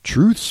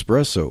Truth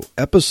Espresso,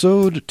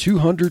 episode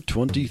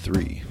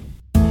 223.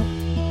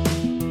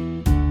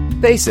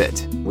 Face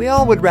it, we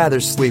all would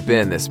rather sleep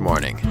in this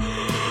morning.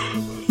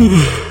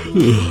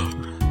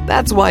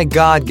 That's why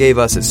God gave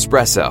us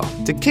espresso,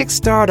 to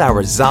kickstart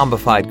our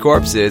zombified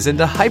corpses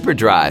into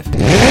hyperdrive.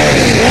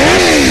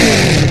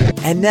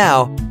 And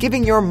now,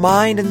 giving your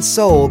mind and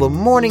soul the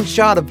morning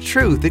shot of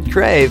truth it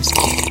craves.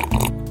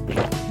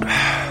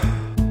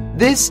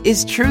 This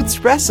is Truth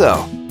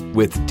Espresso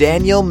with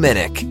Daniel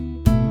Minnick.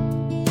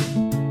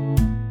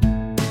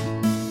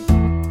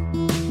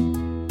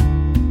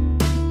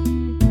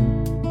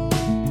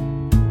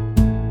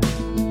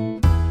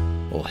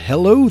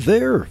 Hello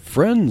there,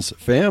 friends,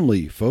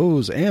 family,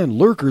 foes, and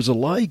lurkers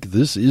alike.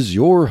 This is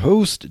your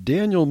host,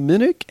 Daniel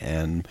Minnick,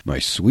 and my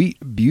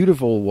sweet,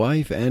 beautiful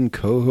wife and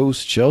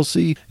co-host,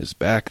 Chelsea, is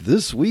back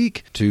this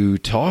week to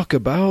talk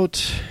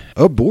about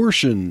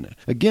abortion.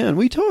 Again,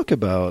 we talk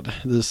about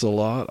this a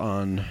lot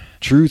on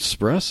Truth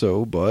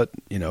Espresso, but,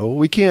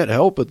 we can't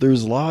help it.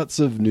 There's lots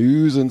of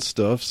news and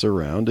stuff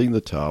surrounding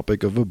the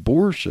topic of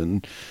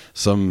abortion.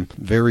 Some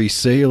very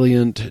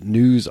salient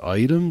news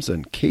items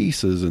and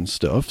cases and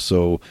stuff.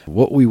 So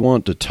what we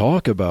want to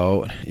talk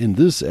about in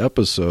this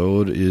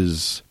episode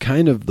is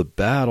kind of the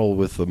battle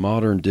with the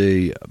modern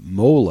day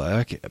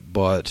Molech,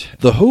 but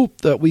the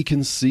hope that we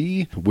can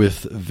see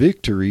with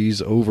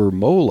victories over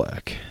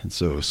Molech. And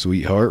so,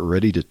 sweetheart,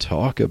 ready to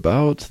talk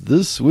about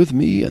this with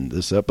me in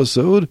this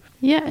episode?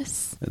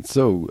 Yes. And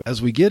so,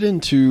 as we get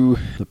into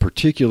the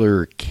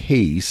particular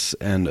case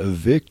and a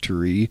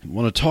victory, I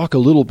want to talk a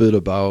little bit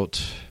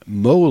about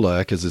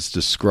Molech as it's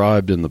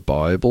described in the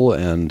Bible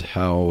and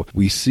how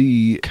we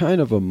see kind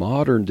of a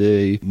modern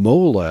day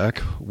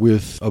Molech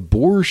with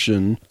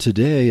abortion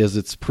today, as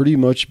it's pretty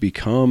much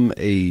become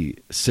a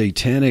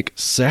satanic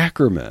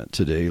sacrament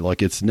today.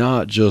 Like, it's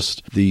not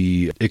just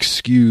the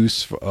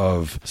excuse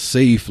of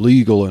safe,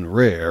 legal, and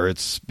rare.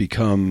 It's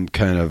become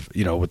kind of,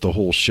 with the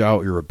whole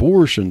shout your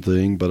abortion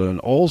thing, but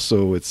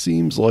also it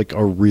seems like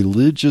a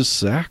religious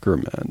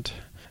sacrament.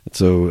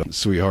 So,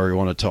 sweetheart, you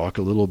want to talk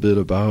a little bit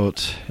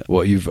about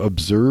what you've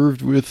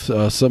observed with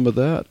some of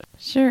that?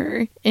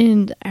 Sure.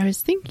 And I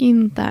was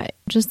thinking that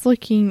just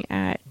looking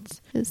at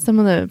some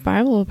of the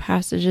Bible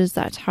passages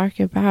that talk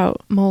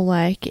about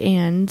Molech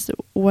and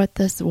what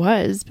this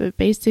was, but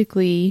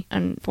basically,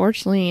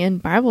 unfortunately, in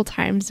Bible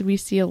times, we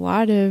see a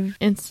lot of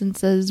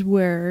instances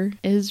where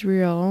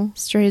Israel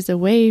strays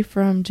away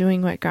from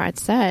doing what God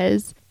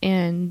says,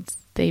 and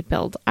they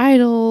build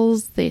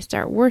idols, they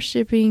start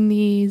worshiping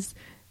these.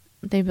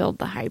 They build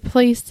the high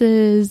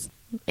places,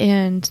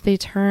 and they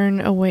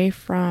turn away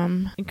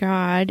from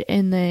God,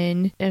 and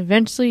then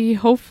eventually,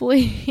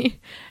 hopefully,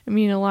 a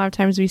lot of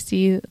times we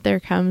see there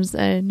comes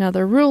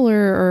another ruler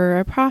or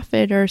a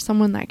prophet or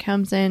someone that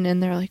comes in,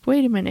 and they're like,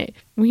 wait a minute,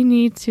 we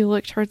need to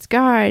look towards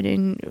God,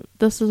 and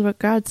this is what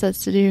God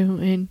says to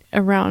do.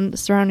 And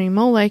surrounding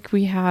Molech,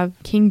 we have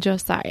King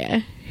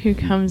Josiah, who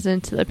comes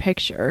into the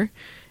picture,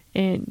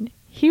 and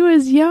he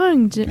was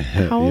young.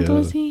 How old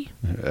was he?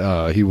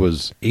 He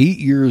was 8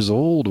 years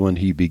old when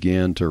he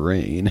began to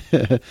reign.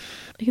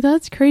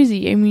 That's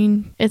crazy.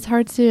 It's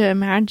hard to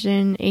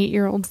imagine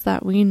 8-year-olds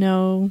that we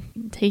know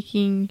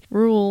taking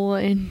rule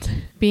and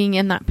being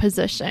in that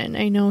position.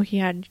 I know he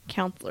had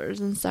counselors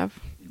and stuff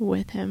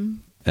with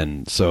him.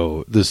 And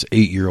so this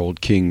 8-year-old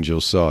King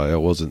Josiah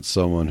wasn't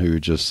someone who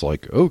just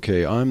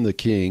okay, I'm the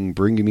king,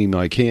 bring me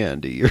my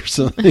candy or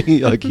something.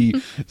 He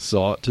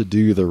sought to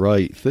do the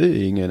right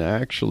thing, and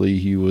actually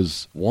he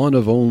was one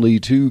of only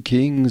 2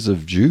 kings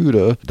of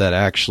Judah that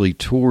actually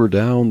tore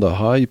down the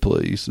high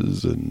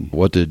places. And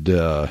what did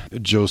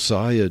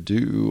Josiah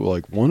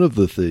do? One of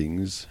the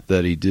things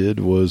that he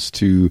did was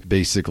to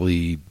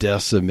basically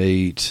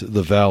decimate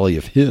the Valley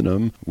of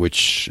Hinnom,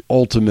 which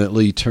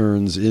ultimately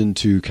turns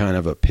into kind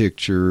of a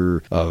picture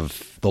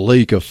of the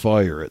lake of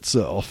fire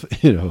itself,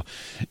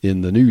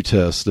 in the New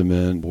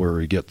Testament, where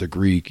we get the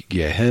Greek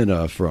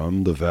Gehenna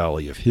from, the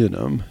Valley of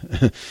Hinnom.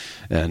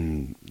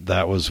 And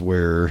that was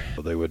where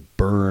they would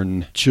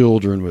burn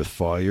children with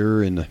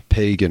fire in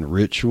pagan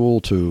ritual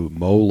to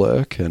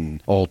Molech.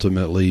 And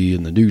ultimately,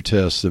 in the New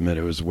Testament,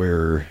 it was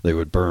where they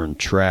would burn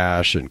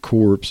trash and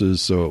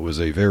corpses. So it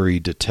was a very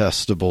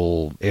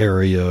detestable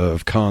area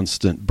of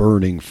constant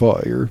burning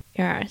fire.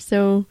 Yeah,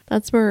 so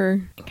that's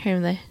where kind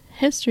of the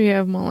history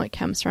of Molech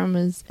comes from,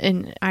 is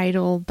an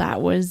idol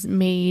that was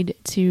made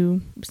to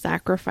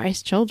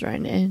sacrifice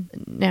children. And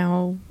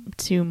now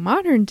to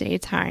modern day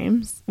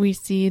times, we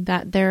see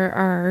that there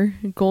are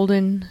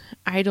golden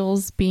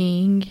idols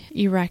being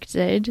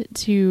erected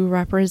to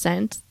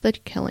represent the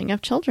killing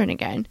of children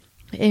again.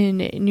 In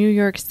New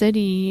York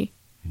City,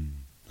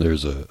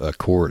 there's a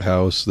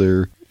courthouse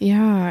there.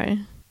 Yeah.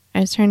 I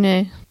was trying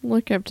to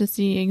look up to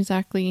see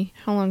exactly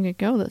how long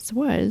ago this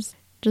was.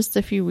 Just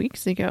a few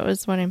weeks ago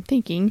is what I'm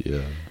thinking.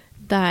 Yeah.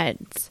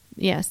 That,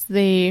 yes,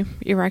 they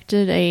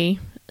erected a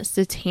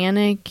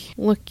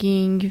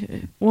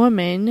satanic-looking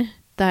woman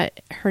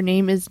that her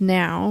name is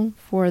now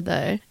for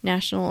the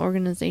National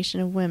Organization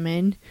of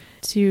Women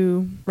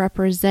to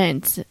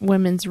represent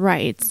women's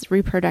rights,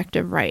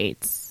 reproductive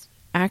rights,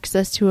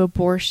 access to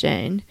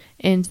abortion,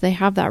 and they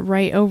have that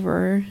right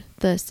over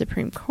the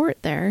Supreme Court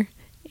there.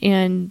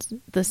 And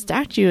the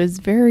statue is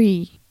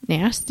very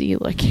nasty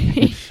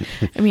looking.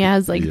 I mean, it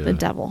has like the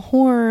devil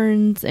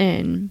horns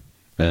and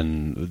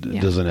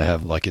doesn't it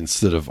have, like,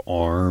 instead of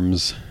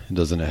arms,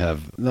 doesn't it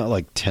have not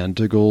like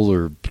tentacles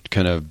or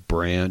kind of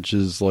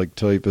branches like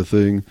type of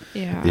thing?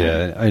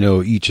 Yeah, I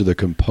know each of the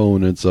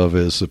components of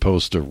it is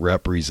supposed to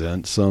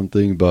represent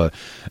something, and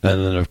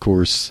then of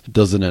course,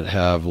 doesn't it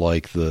have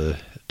like the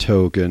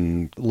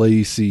token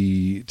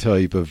lacy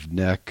type of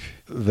neck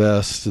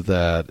vest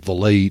that the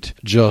late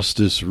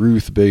Justice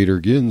Ruth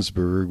Bader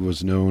Ginsburg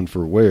was known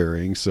for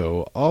wearing?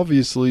 So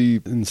obviously,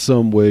 in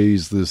some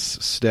ways, this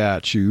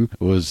statue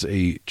was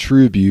a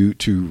tribute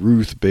to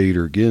Ruth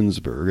Bader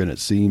Ginsburg, and it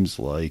seems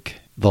like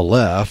the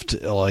left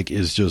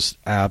is just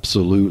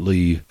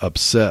absolutely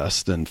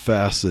obsessed and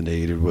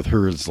fascinated with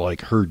her. It's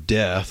like her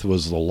death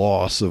was the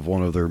loss of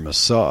one of their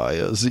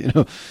messiahs,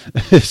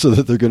 so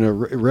that they're going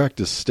to erect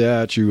a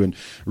statue, and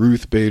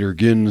Ruth Bader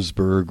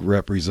Ginsburg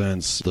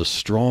represents the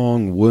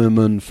strong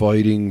women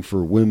fighting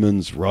for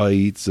women's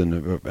rights, and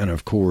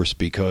of course,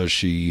 because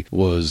she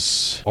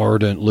was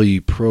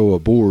ardently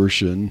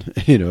pro-abortion,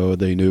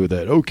 they knew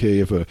that, okay,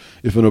 if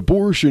an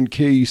abortion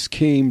case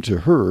came to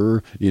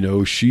her,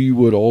 she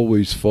would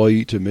always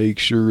fight to make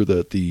sure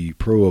that the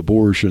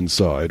pro-abortion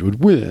side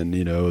would win,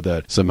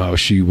 that somehow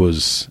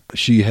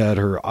she had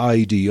her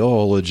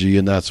ideology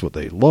and that's what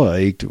they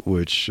liked,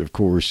 which of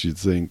course you'd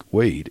think,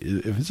 wait,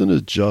 isn't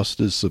a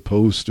justice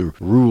supposed to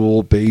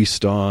rule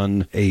based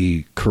on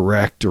a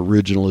correct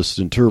originalist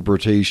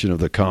interpretation of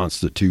the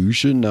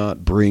Constitution,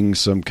 not bring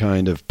some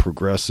kind of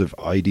progressive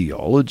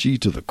ideology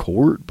to the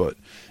court? But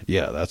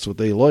yeah, that's what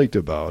they liked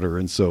about her.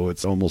 And so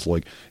it's almost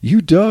like,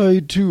 you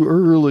died too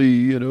early,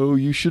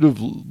 you should have,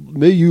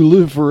 may you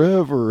live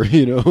forever,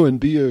 and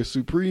be a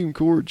Supreme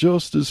Court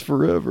justice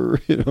forever,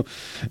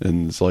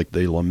 and it's like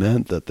they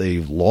lament that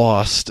they've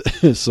lost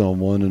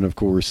someone. And of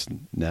course,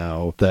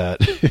 now that,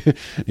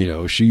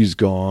 she's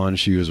gone,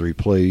 she was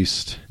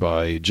replaced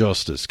by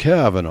Justice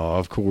Kavanaugh.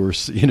 Of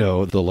course,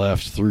 the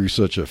left threw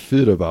such a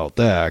fit about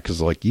that,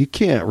 because you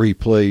can't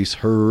replace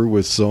her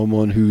with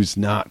someone who's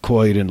not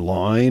quite in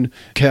line.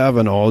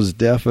 Kavanaugh is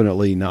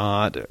definitely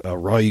not a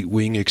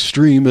right-wing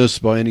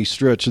extremist by any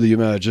stretch of the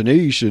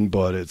imagination,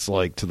 but it's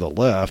like, to the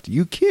left,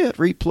 you can't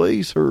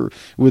replace her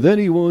with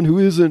anyone who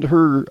isn't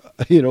her,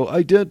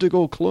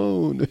 identical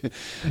clone.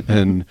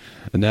 And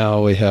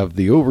now we have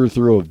the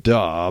overthrow of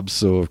Dobbs,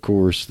 so of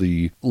course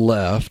the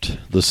left,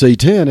 the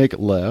satanic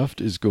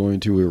left, is going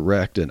to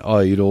erect an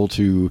idol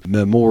to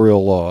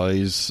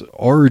memorialize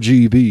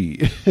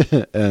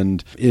RGB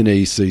and in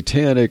a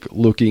satanic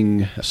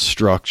looking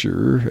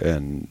structure,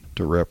 and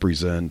to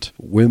represent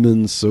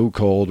women's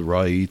so-called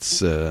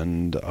rights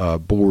and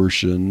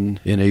abortion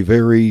in a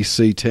very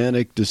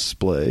satanic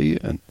display.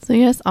 And so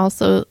yes,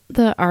 also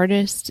the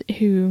artist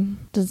who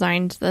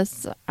designed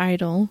this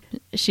idol,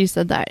 she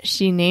said that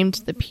she named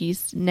the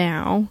piece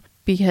Now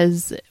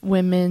because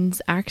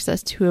women's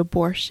access to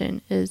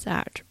abortion is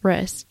at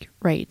risk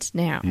right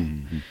now.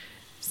 Mm-hmm.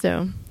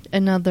 So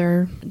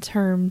another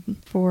term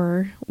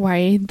for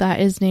why that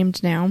is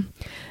named Now.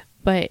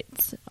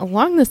 But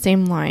along the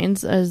same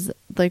lines as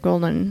the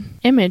golden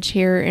image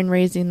here and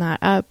raising that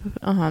up,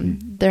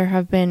 there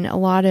have been a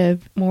lot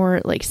of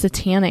more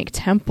satanic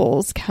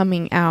temples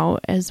coming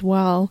out as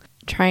well,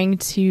 trying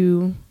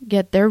to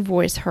get their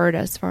voice heard,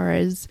 as far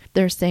as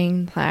they're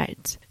saying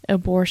that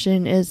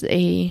abortion is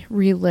a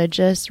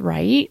religious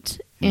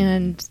right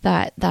and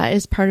that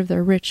is part of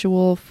their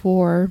ritual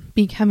for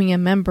becoming a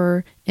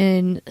member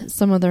in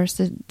some of their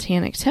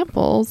satanic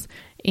temples.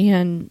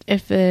 And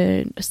if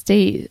a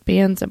state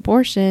bans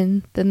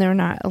abortion, then they're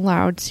not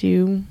allowed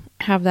to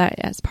have that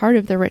as part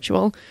of the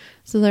ritual.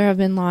 So there have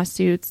been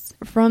lawsuits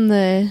from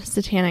the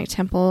Satanic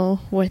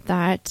Temple with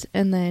that.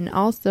 And then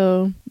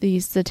also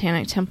these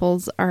Satanic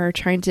Temples are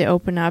trying to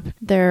open up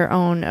their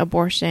own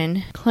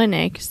abortion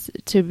clinics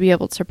to be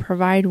able to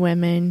provide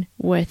women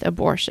with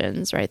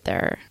abortions right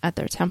there at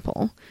their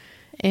temple.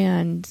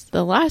 And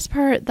the last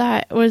part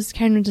that was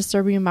kind of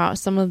disturbing about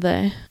some of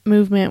the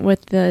movement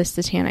with the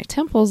Satanic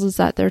Temples is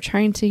that they're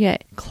trying to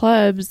get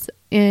clubs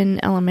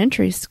in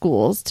elementary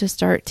schools to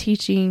start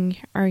teaching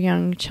our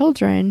young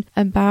children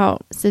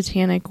about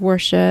satanic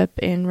worship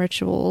and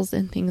rituals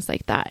and things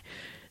like that.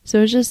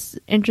 So it's just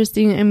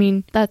interesting. I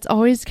mean, that's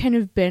always kind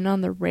of been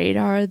on the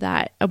radar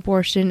that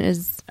abortion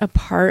is a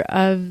part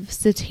of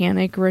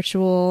satanic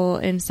ritual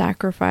and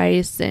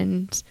sacrifice.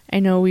 And I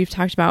know we've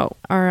talked about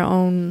our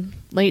own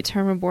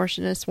late-term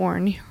abortionist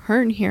Warren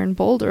Hearn here in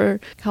Boulder,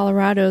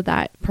 Colorado,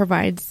 that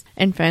provides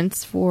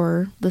infants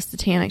for the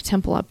Satanic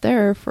Temple up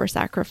there for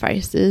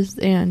sacrifices.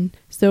 And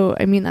so,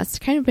 I mean, that's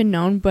kind of been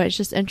known, but it's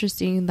just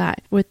interesting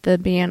that with the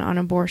ban on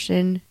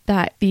abortion,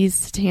 that these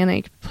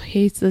satanic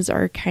places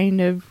are kind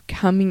of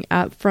coming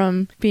up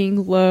from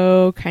being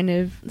low, kind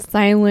of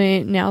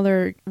silent. Now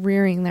they're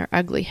rearing their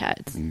ugly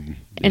heads. Mm-hmm.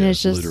 And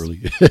it's just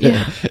literally.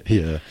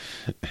 Yeah.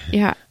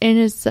 Yeah. And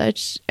it's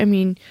such, I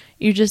mean,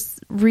 you just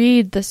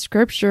read the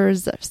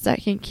scriptures of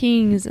 2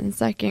 Kings and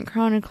 2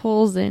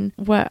 Chronicles and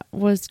what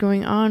was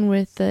going on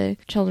with the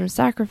children's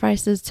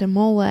sacrifices to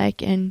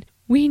Molech, and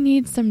we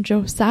need some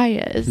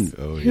Josiahs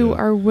who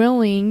are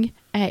willing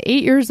at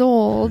 8 years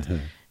old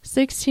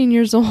 16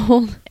 years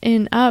old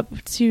and up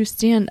to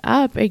stand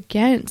up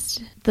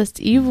against this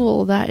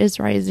evil that is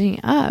rising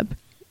up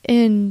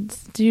and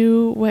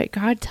do what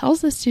God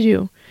tells us to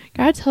do.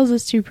 God tells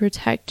us to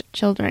protect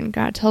children.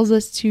 God tells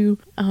us to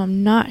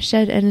not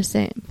shed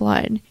innocent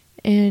blood.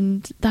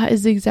 And that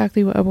is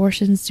exactly what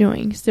abortion's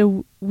doing.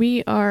 So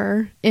we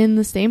are in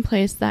the same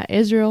place that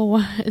Israel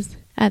was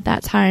at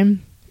that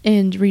time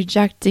and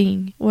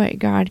rejecting what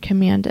God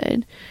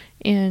commanded.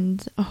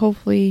 And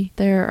hopefully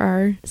there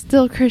are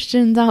still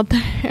Christians out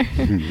there.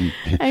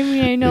 I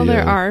mean, I know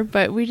there are,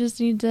 but we just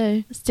need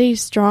to stay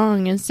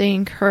strong and stay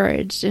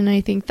encouraged. And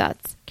I think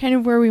that's kind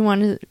of where we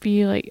want to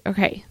be like,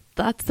 okay,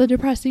 that's the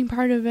depressing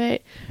part of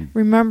it.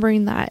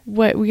 Remembering that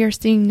what we are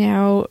seeing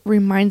now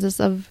reminds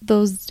us of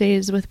those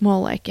days with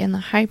Molech and the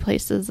high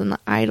places and the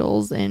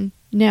idols. And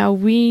now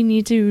we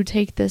need to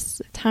take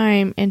this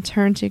time and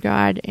turn to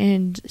God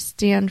and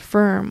stand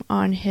firm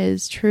on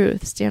His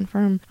truth, stand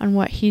firm on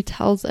what He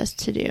tells us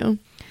to do.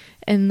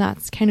 And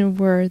that's kind of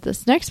where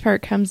this next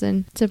part comes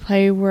into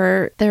play,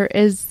 where there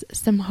is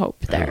some hope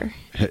there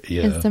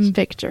and some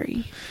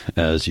victory.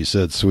 As you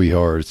said,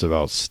 sweetheart, it's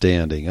about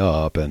standing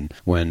up. And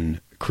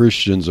when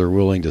Christians are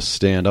willing to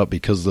stand up,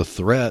 because the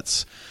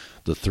threats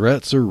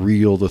are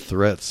real, the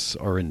threats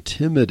are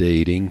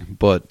intimidating,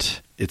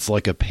 but it's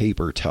like a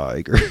paper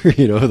tiger,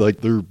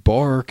 like they're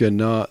bark and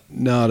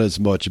not as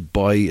much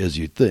bite as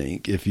you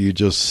think if you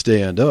just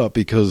stand up,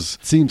 because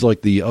it seems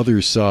like the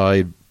other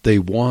side, they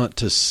want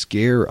to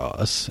scare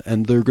us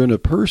and they're going to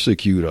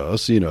persecute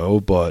us,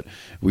 but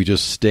we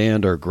just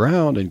stand our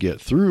ground and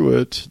get through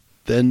it.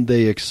 Then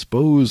they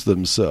expose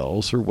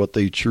themselves for what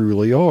they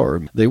truly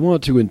are. They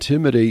want to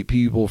intimidate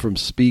people from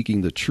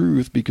speaking the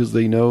truth because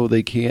they know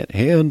they can't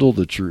handle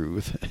the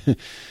truth.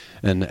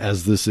 And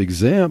as this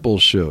example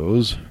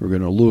shows, we're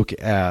going to look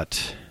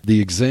at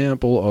the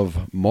example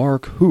of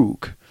Mark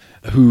Houck,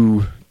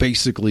 who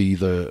basically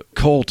the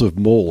cult of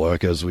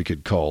Moloch, as we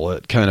could call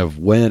it, kind of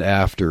went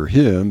after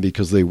him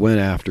because they went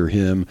after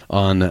him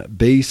on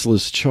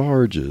baseless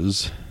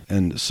charges.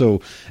 And so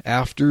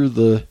after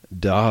the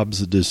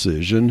Dobbs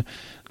decision,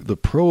 the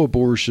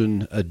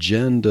pro-abortion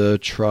agenda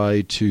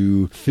tried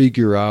to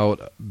figure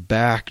out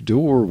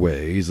backdoor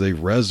ways. They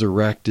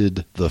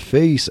resurrected the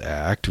FACE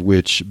Act,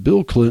 which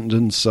Bill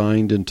Clinton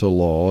signed into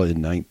law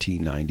in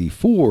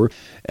 1994.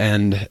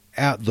 And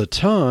at the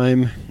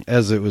time,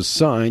 as it was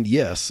signed,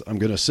 yes, I'm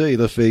going to say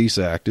the FACE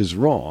Act is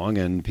wrong,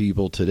 and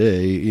people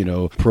today,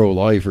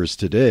 pro-lifers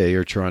today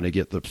are trying to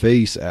get the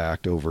FACE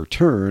Act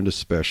overturned,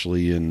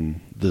 especially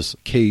in this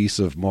case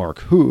of Mark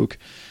Houck.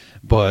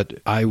 But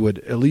I would,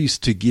 at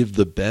least to give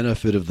the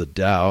benefit of the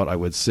doubt, I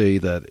would say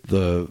that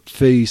the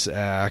FACE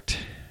Act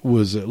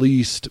was at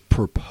least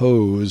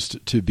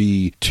proposed to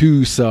be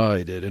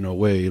two-sided in a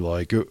way,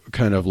 like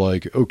kind of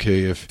like,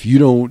 okay, if you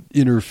don't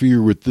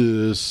interfere with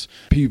this,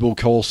 people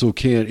also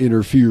can't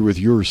interfere with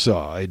your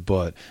side.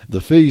 But the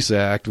FACE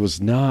Act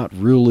was not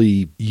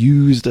really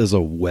used as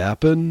a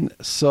weapon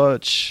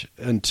such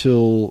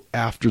until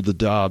after the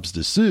Dobbs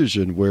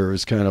decision, where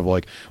it's kind of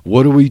like,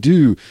 what do we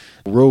do?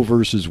 Roe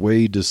versus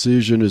Wade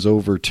decision is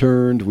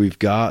overturned. We've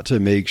got to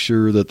make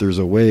sure that there's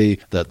a way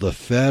that the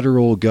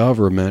federal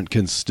government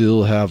can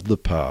still have the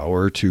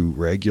power to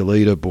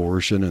regulate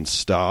abortion and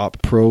stop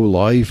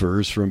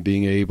pro-lifers from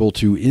being able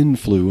to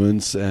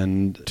influence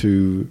and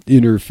to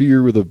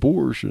interfere with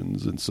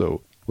abortions. And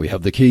so we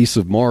have the case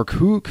of Mark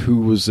Houck,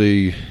 who was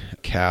a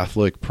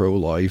Catholic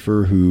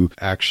pro-lifer who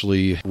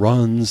actually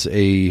runs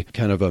a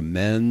kind of a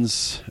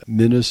men's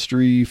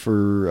ministry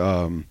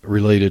for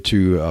related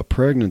to a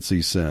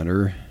pregnancy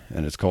center,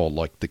 and it's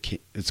called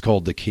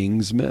the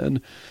King's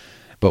Men.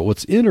 But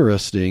what's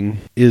interesting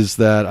is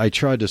that I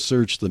tried to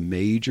search the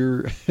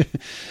major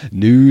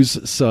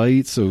news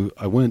sites. So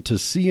I went to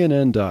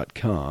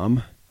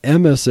CNN.com,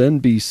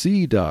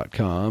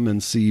 MSNBC.com,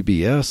 and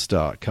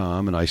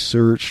CBS.com, and I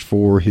searched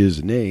for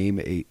his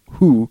name,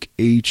 Houck,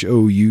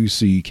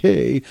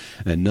 Houck,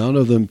 and none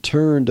of them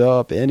turned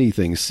up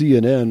anything.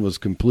 CNN was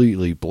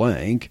completely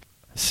blank.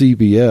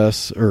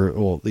 CBS,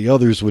 the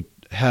others would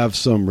have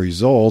some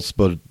results,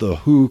 but the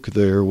Houck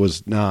there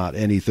was not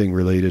anything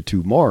related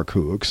to Mark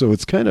Houck. So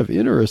it's kind of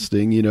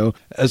interesting,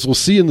 as we'll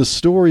see in the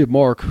story of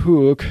Mark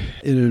Houck,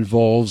 it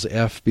involves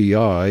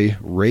FBI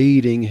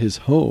raiding his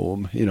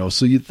home,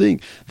 so you'd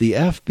think the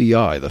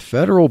FBI, the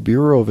Federal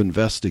Bureau of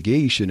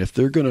Investigation, if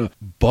they're going to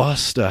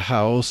bust a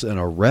house and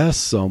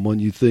arrest someone,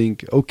 you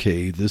think,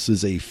 okay, this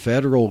is a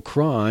federal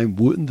crime.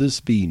 Wouldn't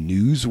this be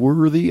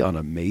newsworthy on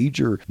a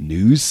major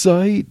news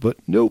site? But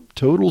nope,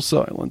 total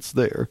silence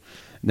there.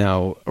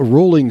 Now,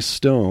 Rolling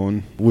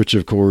Stone, which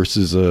of course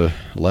is a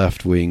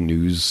left-wing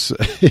news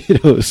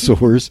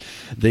source,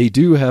 they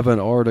do have an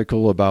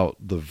article about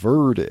the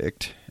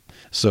verdict.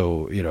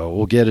 So,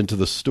 we'll get into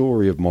the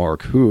story of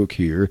Mark Houck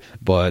here,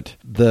 but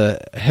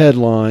the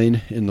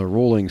headline in the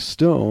Rolling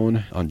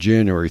Stone on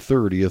January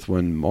 30th,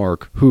 when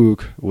Mark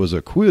Houck was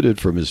acquitted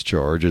from his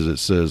charges, it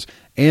says,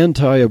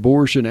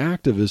 anti-abortion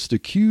activist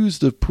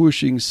accused of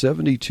pushing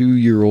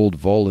 72-year-old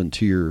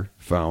volunteer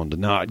found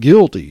not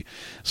guilty.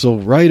 So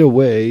right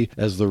away,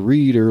 as the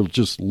reader,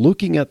 just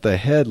looking at the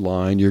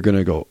headline, you're going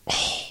to go,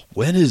 oh,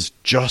 when is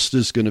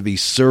justice going to be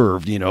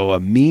served? A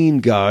mean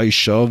guy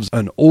shoves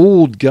an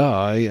old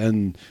guy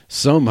and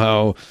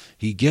somehow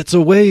he gets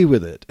away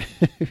with it.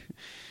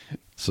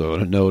 So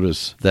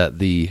notice that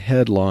the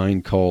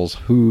headline calls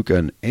Houck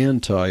an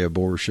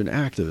anti-abortion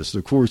activist.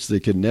 Of course, they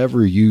can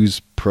never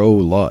use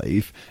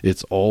pro-life.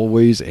 It's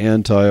always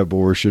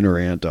anti-abortion or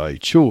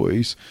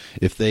anti-choice.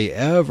 If they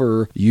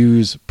ever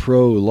use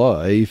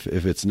pro-life,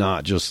 if it's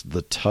not just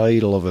the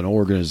title of an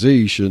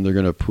organization, they're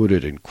going to put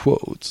it in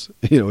quotes.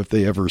 If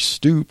they ever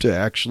stoop to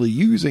actually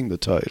using the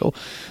title.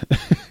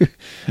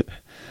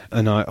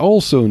 And I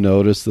also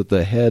noticed that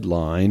the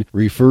headline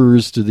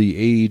refers to the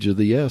age of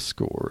the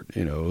escort,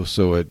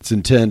 so it's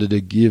intended to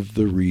give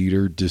the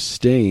reader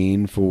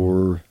disdain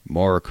for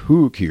Mark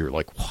Houck here.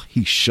 Like,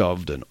 he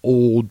shoved an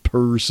old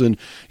person.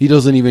 He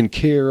doesn't even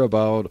care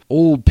about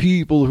old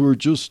people who are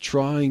just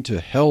trying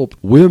to help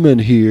women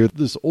here.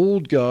 This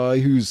old guy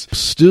who's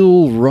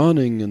still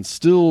running and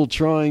still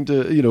trying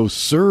to,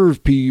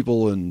 serve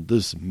people, and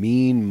this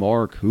mean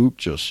Mark Houck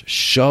just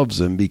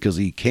shoves him because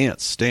he can't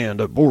stand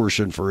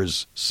abortion for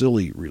his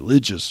silly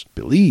religious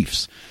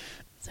beliefs.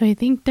 So I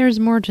think there's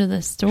more to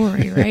the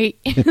story, right?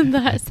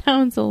 That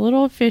sounds a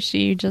little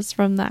fishy just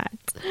from that.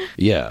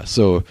 Yeah,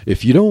 so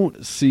if you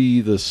don't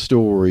see the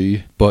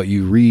story, but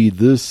you read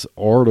this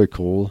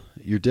article,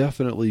 you're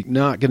definitely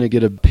not going to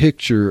get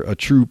a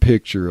true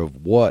picture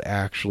of what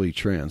actually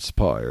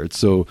transpired.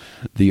 So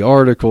the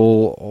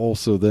article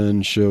also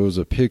then shows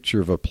a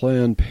picture of a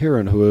Planned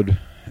Parenthood,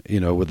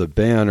 with a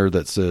banner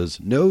that says,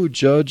 "No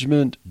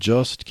judgment,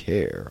 just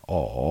care."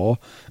 Aw.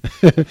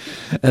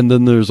 And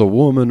then there's a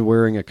woman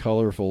wearing a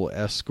colorful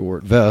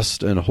escort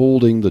vest and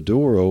holding the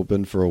door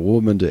open for a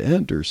woman to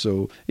enter.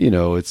 So,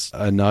 it's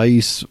a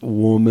nice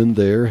woman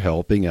there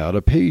helping out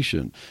a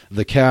patient.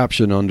 The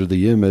caption under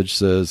the image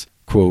says,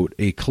 quote,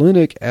 "A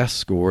clinic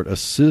escort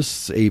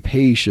assists a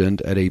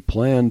patient at a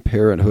Planned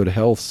Parenthood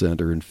health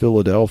center in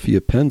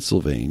Philadelphia,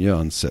 Pennsylvania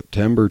on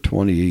September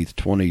 28th,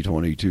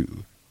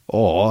 2022.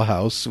 Oh,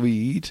 how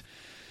sweet.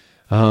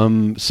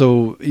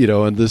 So,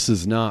 and this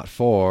is not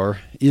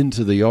far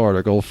into the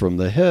article from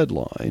the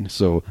headline.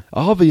 So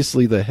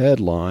obviously the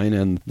headline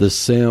and the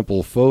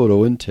sample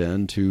photo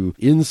intend to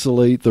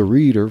insulate the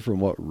reader from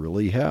what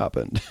really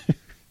happened.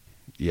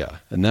 Yeah,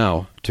 and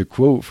now to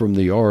quote from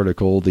the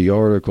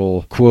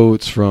article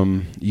quotes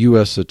from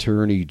U.S.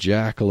 Attorney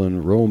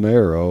Jacqueline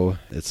Romero.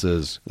 It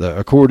says that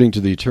according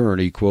to the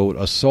attorney, quote,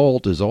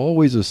 "Assault is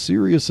always a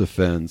serious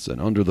offense,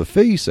 and under the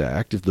FACE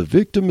Act, if the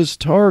victim is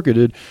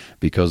targeted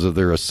because of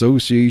their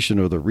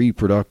association with the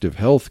reproductive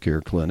health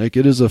care clinic,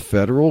 it is a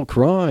federal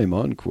crime,"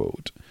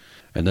 unquote.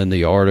 And then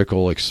the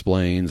article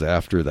explains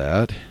after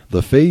that,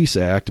 the FACE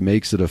Act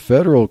makes it a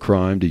federal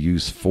crime to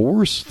use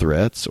force,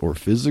 threats, or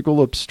physical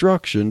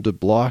obstruction to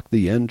block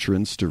the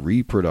entrance to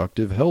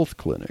reproductive health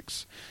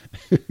clinics.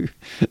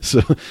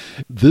 So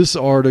this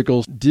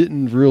article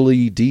didn't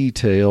really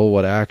detail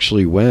what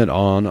actually went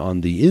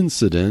on the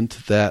incident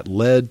that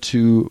led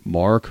to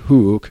Mark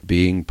Houck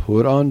being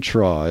put on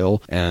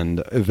trial,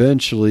 and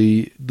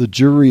eventually the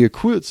jury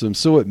acquits him.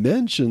 So it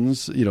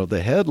mentions,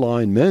 the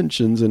headline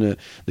mentions, and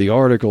the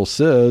article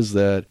says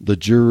that the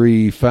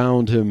jury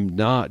found him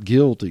not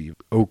guilty.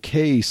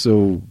 Okay,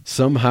 so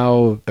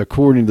somehow,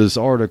 according to this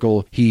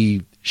article,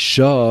 he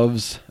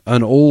shoves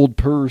an old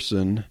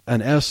person,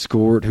 an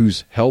escort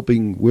who's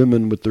helping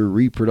women with their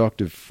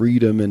reproductive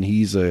freedom, and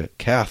he's a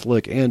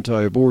Catholic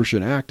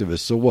anti-abortion activist.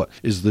 So what?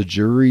 Is the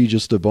jury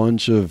just a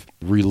bunch of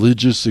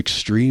religious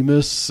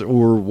extremists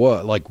or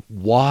what? Like,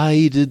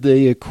 why did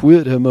they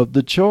acquit him of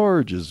the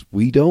charges?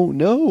 We don't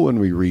know when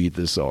we read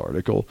this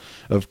article,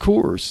 of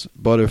course.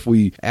 But if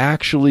we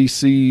actually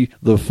see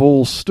the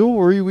full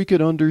story, we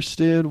could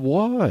understand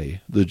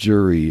why the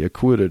jury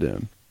acquitted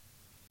him.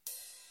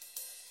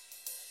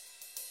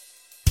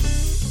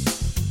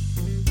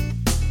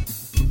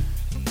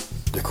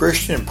 The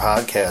Christian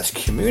Podcast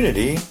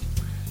Community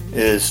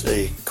is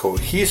a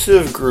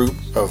cohesive group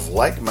of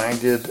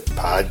like-minded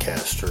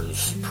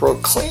podcasters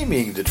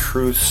proclaiming the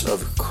truths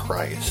of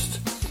Christ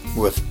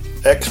with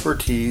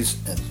expertise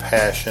and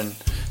passion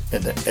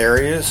in the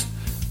areas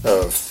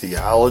of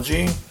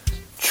theology,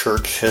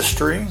 church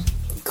history,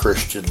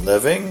 Christian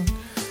living,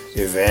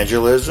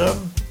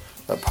 evangelism,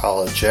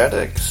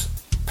 apologetics,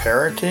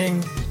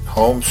 parenting,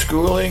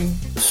 homeschooling,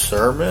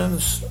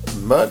 sermons,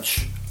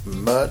 much,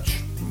 much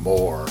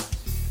more.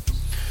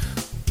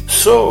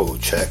 So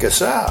check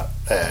us out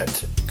at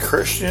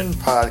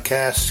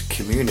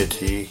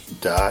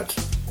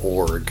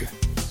ChristianPodcastCommunity.org.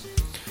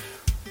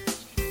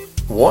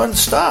 One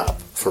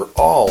stop for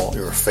all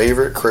your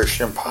favorite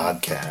Christian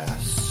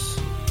podcasts.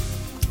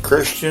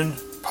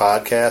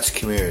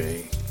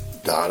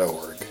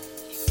 ChristianPodcastCommunity.org.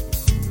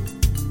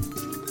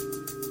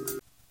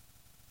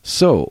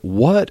 So,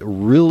 what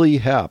really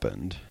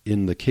happened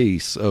in the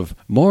case of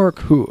Mark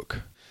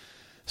Hook?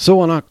 So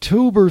on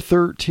October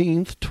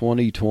 13th,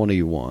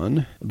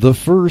 2021, the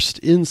first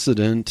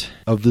incident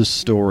of this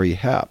story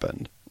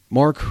happened.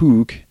 Mark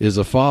Hook is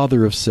a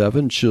father of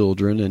 7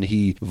 children, and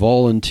he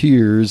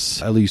volunteers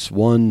at least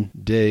one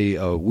day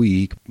a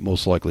week,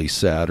 most likely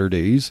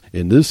Saturdays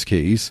in this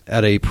case,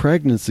 at a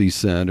pregnancy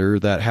center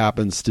that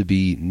happens to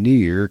be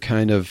near,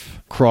 kind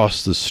of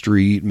across the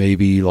street,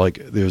 maybe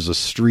like there's a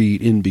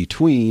street in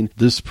between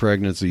this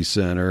pregnancy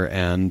center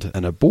and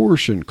an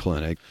abortion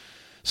clinic.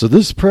 So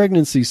this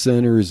pregnancy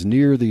center is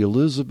near the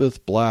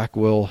Elizabeth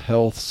Blackwell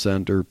Health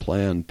Center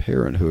Planned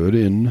Parenthood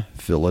in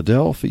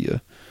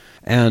Philadelphia.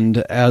 And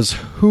as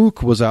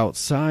Hook was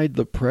outside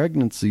the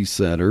pregnancy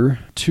center,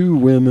 2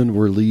 women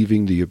were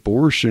leaving the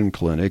abortion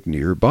clinic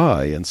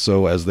nearby. And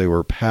so as they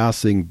were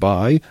passing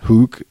by,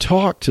 Hook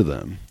talked to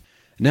them.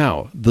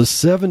 Now, the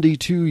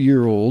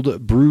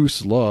 72-year-old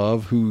Bruce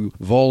Love, who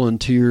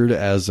volunteered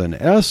as an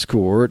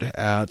escort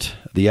at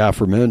the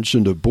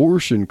aforementioned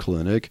abortion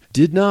clinic,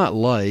 did not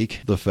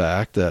like the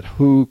fact that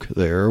Hook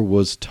there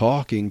was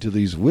talking to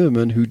these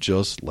women who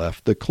just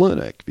left the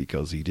clinic,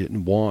 because he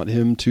didn't want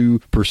him to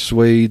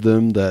persuade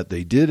them that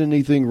they did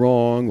anything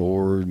wrong,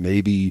 or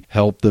maybe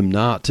help them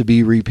not to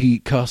be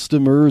repeat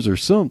customers or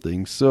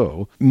something.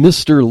 So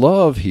Mr.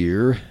 Love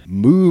here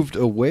moved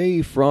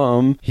away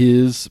from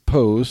his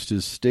post,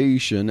 his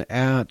station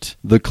at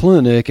the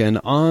clinic, and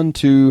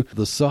onto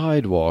the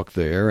sidewalk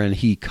there, and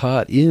he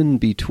cut in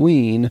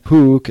between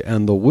Hook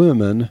and the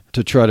women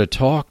to try to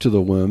talk to the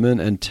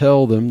women and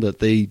tell them that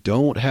they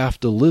don't have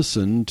to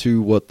listen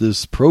to what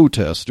this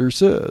protester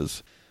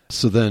says.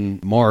 So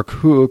then Mark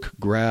Hook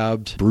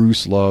grabbed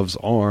Bruce Love's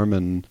arm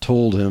and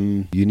told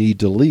him, "You need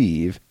to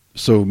leave."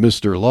 So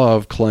Mr.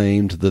 Love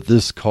claimed that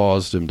this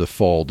caused him to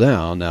fall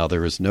down. Now,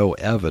 there is no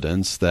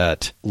evidence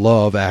that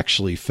Love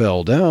actually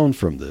fell down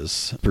from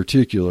this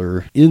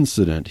particular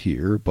incident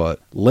here, but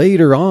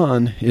later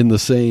on in the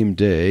same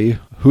day,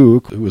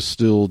 Hook was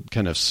still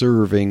kind of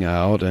serving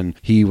out, and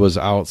he was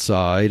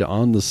outside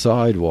on the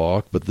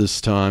sidewalk, but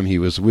this time he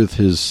was with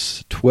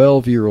his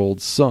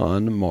 12-year-old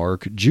son,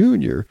 Mark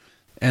Jr.,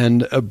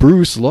 and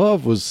Bruce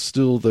Love was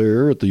still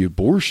there at the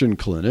abortion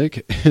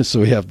clinic.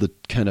 So we have the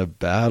kind of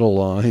battle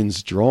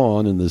lines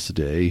drawn in this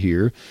day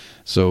here.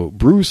 So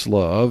Bruce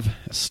Love,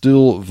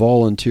 still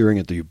volunteering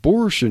at the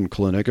abortion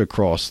clinic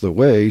across the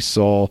way,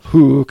 saw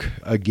Hook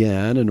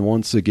again, and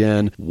once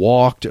again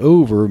walked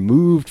over,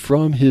 moved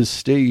from his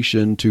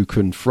station to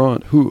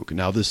confront Hook.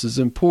 Now this is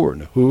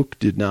important. Hook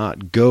did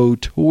not go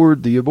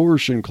toward the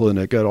abortion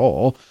clinic at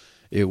all.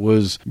 It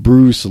was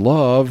Bruce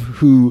Love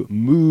who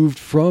moved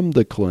from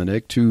the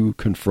clinic to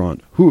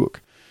confront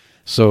Hook.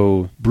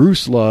 So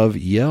Bruce Love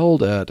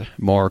yelled at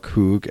Mark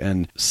Hook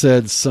and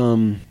said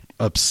some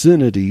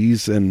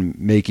obscenities and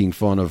making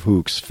fun of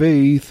Hook's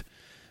faith.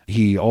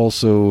 He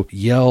also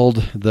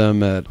yelled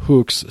them at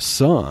Hook's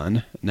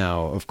son.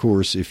 Now, of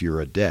course, if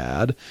you're a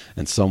dad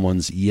and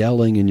someone's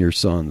yelling in your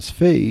son's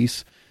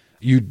face,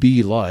 you'd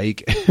be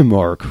like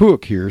Mark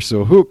Hook here.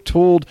 So Hook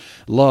told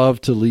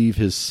Love to leave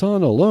his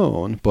son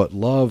alone, but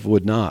Love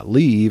would not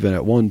leave. And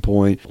at one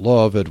point,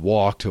 Love had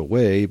walked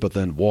away, but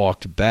then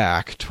walked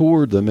back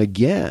toward them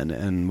again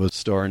and was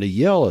starting to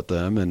yell at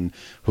them. And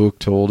Hook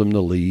told him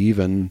to leave,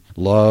 and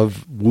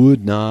Love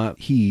would not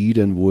heed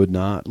and would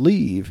not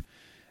leave.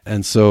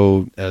 And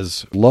so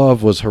as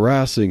Love was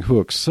harassing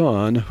Hook's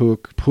son,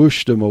 Hook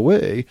pushed him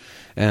away,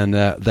 and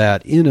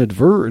that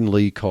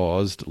inadvertently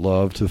caused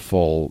Love to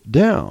fall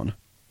down.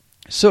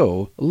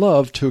 So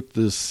Love took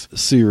this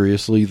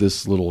seriously,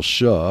 this little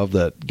shove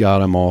that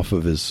got him off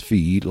of his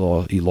feet.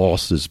 He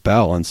lost his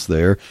balance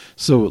there.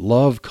 So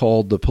Love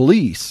called the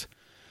police.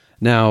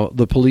 Now,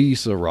 the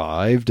police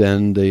arrived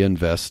and they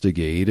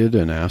investigated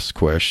and asked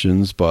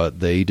questions, but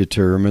they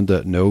determined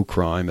that no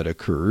crime had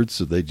occurred,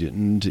 so they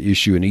didn't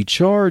issue any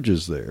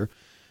charges there.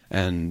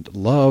 And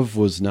Love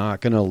was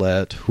not going to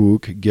let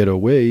Hook get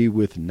away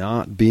with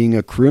not being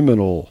a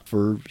criminal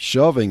for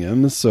shoving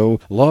him,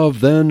 so Love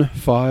then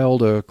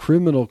filed a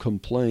criminal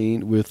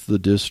complaint with the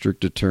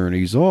district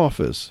attorney's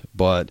office.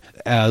 But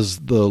as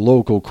the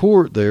local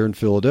court there in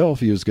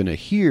Philadelphia is going to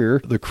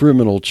hear the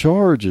criminal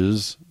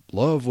charges,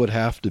 Love would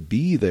have to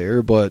be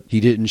there, but he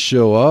didn't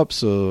show up,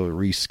 so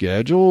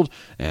rescheduled,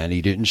 and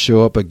he didn't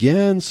show up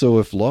again. So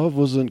if Love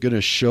wasn't going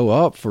to show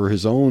up for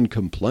his own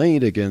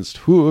complaint against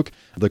Hook,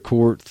 the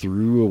court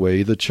threw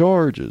away the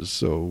charges.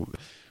 So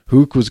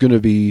Hook was going to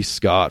be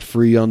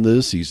scot-free on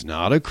this. He's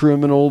not a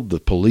criminal. The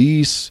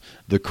police,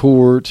 the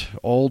court,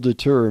 all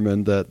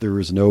determined that there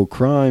was no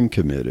crime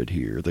committed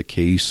here. The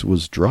case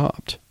was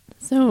dropped.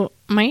 So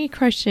my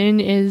question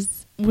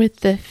is,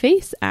 with the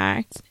FACE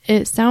Act,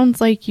 it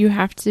sounds like you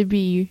have to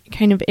be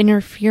kind of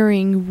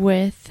interfering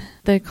with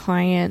the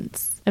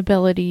client's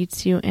ability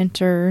to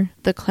enter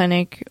the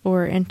clinic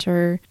or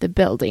enter the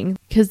building.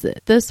 Because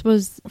this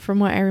was, from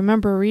what I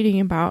remember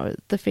reading about,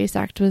 the FACE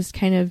Act was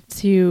kind of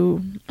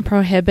to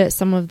prohibit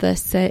some of the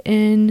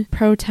sit-in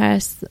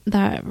protests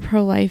that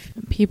pro-life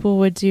people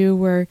would do,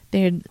 where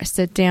they'd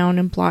sit down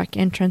and block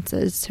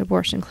entrances to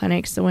abortion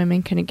clinics so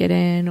women couldn't get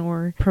in,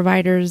 or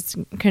providers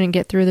couldn't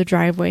get through the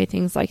driveway,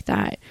 things like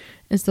that.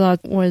 And so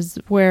that was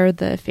where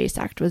the FACE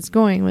Act was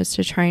going, was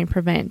to try and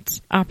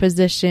prevent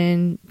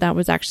opposition that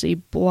was actually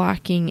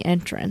blocking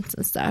entrance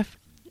and stuff.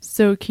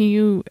 So can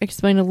you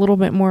explain a little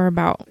bit more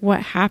about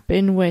what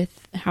happened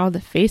with how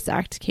the FACE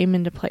Act came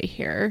into play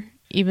here,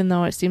 even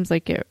though it seems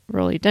like it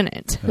really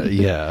didn't?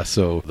 Yeah,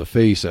 so the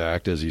FACE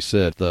Act, as you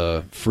said,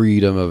 the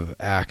Freedom of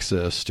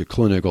Access to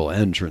Clinical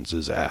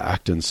Entrances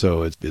Act, and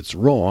so it's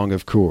wrong,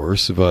 of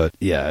course, but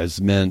yeah, it's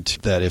meant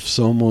that if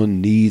someone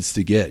needs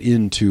to get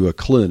into a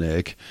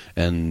clinic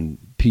and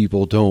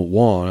people don't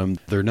want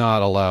them, they're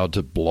not allowed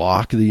to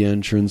block the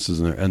entrances,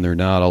 and they're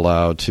not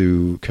allowed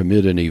to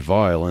commit any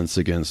violence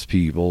against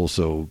people.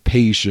 So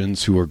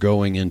patients who are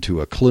going into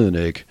a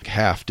clinic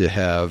have to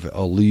have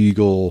a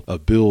legal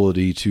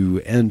ability to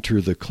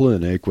enter the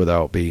clinic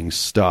without being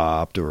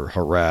stopped or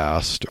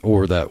harassed,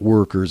 or that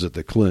workers at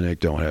the clinic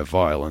don't have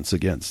violence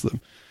against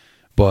them.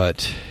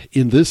 But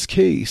in this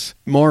case,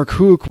 Mark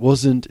Houck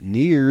wasn't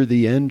near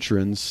the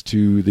entrance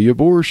to the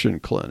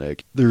abortion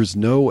clinic. There's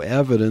no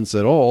evidence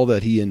at all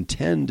that he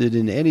intended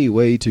in any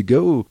way to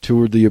go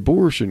toward the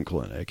abortion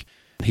clinic.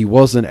 He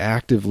wasn't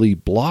actively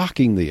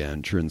blocking the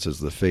entrance as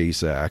the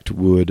FACE Act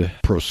would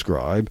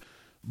prescribe.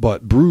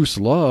 But Bruce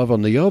Love,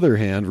 on the other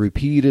hand,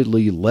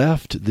 repeatedly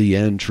left the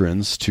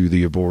entrance to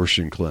the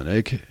abortion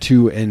clinic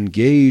to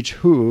engage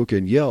Houck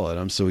and yell at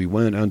him. So he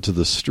went onto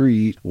the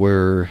street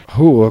where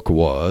Houck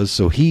was,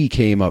 so he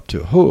came up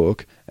to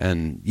Houck.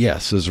 And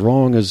yes, as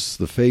wrong as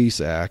the FACE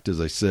Act,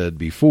 as I said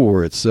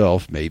before,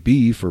 itself may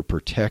be for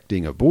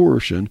protecting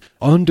abortion,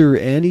 under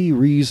any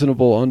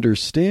reasonable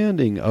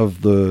understanding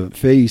of the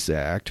FACE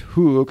Act,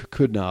 Houck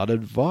could not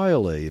have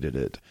violated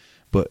it.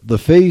 But the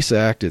FACE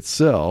Act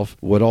itself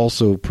would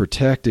also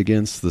protect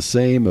against the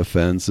same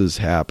offenses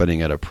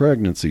happening at a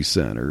pregnancy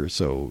center.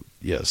 So,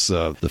 yes,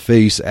 the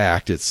FACE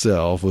Act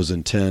itself was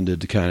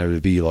intended to kind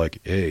of be like,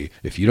 hey,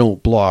 if you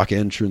don't block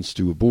entrance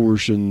to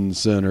abortion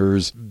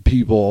centers,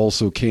 people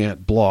also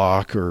can't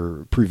block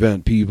or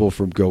prevent people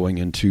from going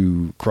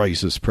into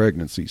crisis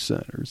pregnancy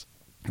centers.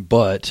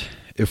 But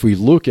if we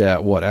look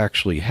at what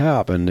actually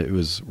happened, it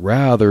was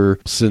rather,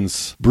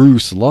 since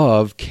Bruce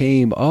Love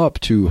came up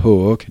to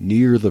Houck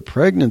near the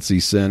pregnancy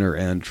center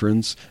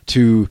entrance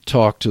to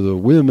talk to the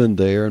women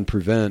there and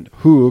prevent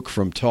Houck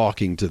from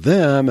talking to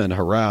them and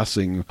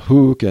harassing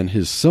Houck and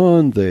his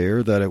son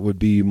there, that it would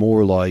be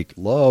more like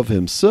Love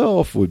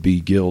himself would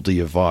be guilty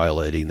of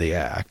violating the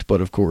act.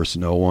 But of course,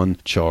 no one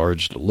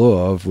charged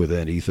Love with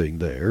anything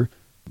there.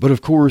 But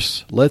of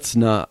course, let's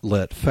not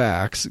let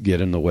facts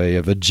get in the way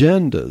of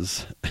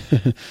agendas.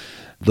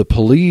 The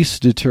police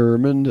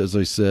determined, as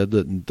I said,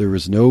 that there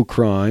was no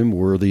crime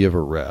worthy of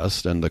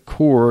arrest, and the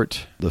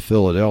court, the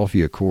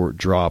Philadelphia court,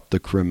 dropped the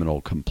criminal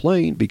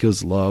complaint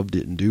because Love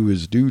didn't do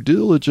his due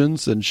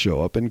diligence and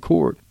show up in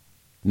court.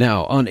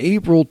 Now, on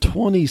April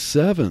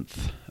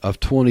 27th of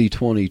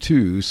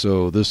 2022,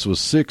 so this was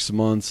 6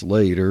 months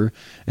later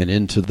and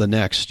into the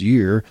next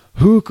year,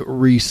 Houck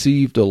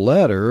received a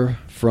letter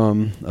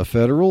from a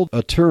federal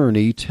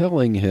attorney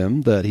telling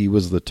him that he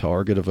was the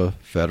target of a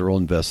federal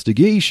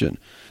investigation.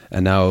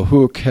 And now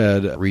Houck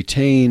had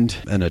retained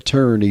an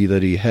attorney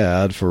that he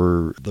had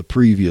for the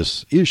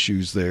previous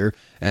issues there,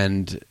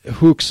 and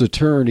Houck's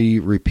attorney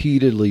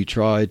repeatedly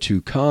tried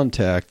to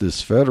contact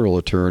this federal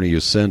attorney who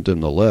sent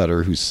him the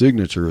letter, whose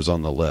signature is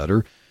on the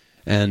letter,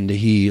 and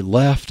he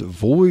left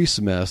voice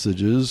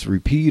messages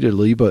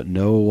repeatedly, but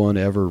no one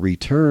ever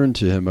returned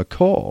to him a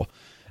call.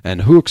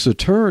 And Houck's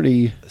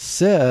attorney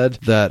said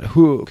that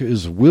Houck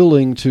is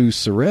willing to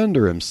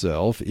surrender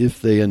himself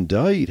if they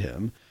indict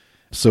him.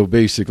 So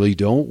basically,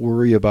 don't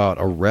worry about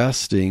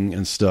arresting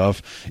and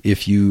stuff.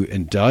 If you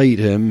indict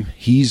him,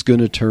 he's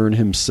going to turn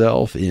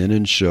himself in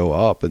and show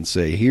up and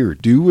say, here,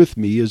 do with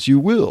me as you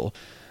will.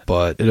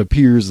 But it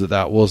appears that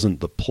that wasn't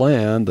the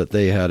plan that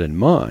they had in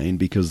mind,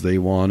 because they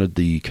wanted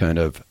the kind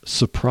of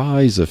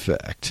surprise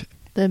effect.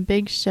 The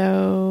big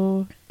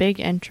show,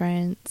 big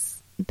entrance.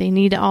 They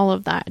need all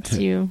of that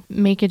to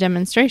make a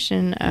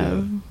demonstration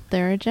of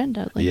their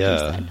agenda, like you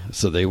said.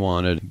 So they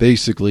wanted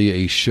basically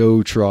a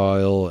show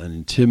trial, an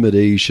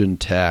intimidation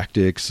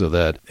tactic, so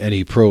that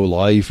any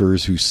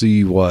pro-lifers who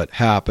see what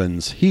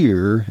happens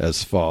here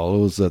as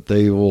follows, that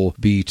they will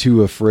be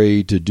too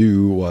afraid to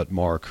do what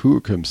Mark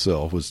Houck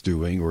himself was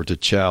doing, or to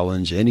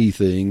challenge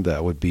anything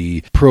that would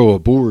be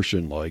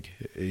pro-abortion, like,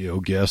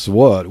 guess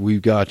what?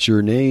 We've got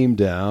your name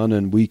down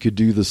and we could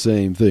do the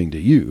same thing to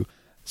you.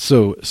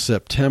 So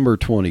September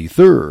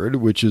 23rd,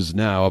 which is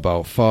now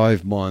about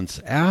 5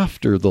 months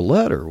after the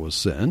letter was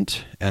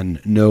sent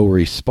and no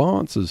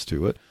responses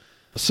to it,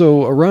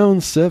 So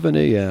around 7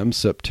 a.m.,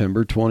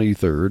 September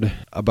 23rd,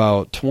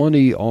 about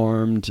 20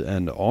 armed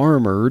and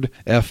armored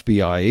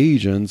FBI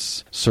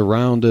agents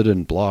surrounded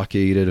and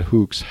blockaded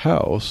Hook's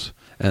house,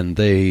 and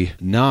they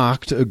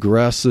knocked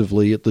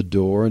aggressively at the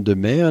door and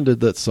demanded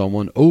that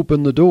someone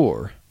open the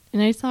door.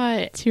 And I saw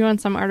it too on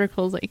some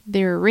articles, like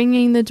they were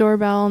ringing the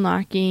doorbell,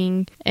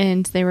 knocking,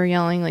 and they were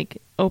yelling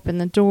like, open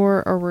the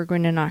door or we're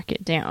going to knock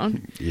it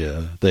down.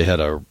 Yeah, they had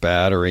a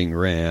battering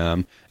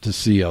ram to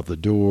see out the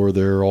door.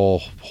 They're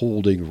all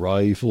holding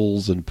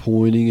rifles and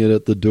pointing it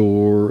at the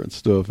door and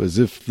stuff, as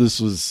if this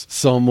was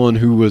someone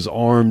who was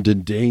armed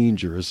and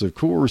dangerous. Of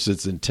course,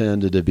 it's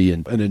intended to be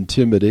an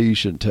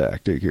intimidation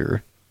tactic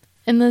here.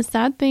 And the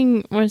sad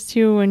thing was,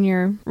 too, when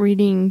you're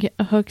reading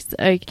Hook's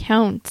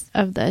account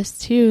of this,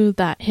 too,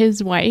 that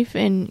his wife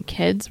and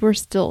kids were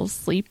still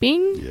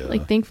sleeping. Yeah.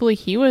 Like, thankfully,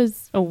 he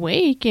was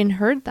awake and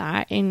heard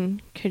that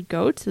and could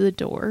go to the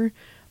door.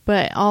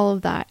 But all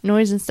of that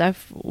noise and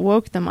stuff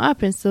woke them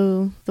up. And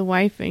so the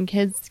wife and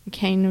kids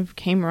kind of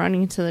came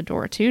running to the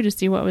door, too, to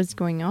see what was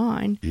going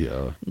on.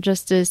 Yeah.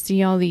 Just to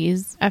see all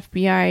these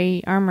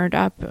FBI armored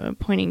up,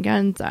 pointing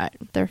guns at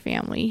their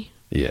family.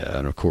 Yeah,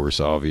 and of course,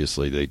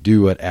 obviously, they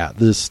do it at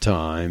this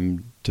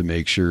time to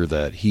make sure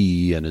that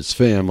he and his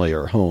family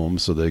are home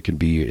so they can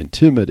be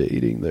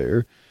intimidating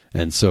there.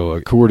 And so,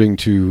 according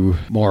to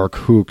Mark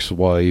Hook's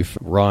wife,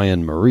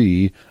 Ryan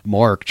Marie,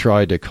 Mark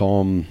tried to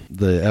calm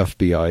the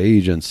FBI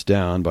agents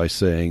down by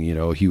saying,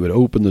 he would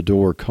open the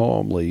door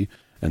calmly,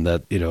 and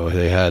that,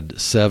 they had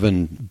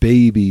 7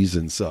 babies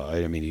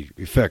inside. I mean, he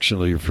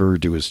affectionately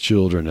referred to his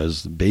children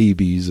as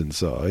babies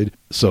inside.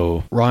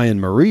 So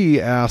Ryan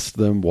Marie asked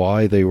them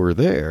why they were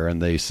there,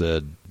 and they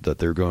said that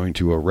they're going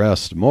to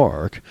arrest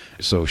Mark.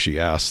 So she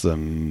asked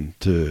them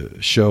to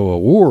show a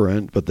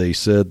warrant, but they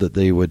said that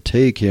they would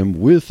take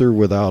him with or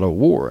without a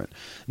warrant.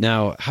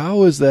 Now,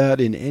 how is that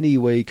in any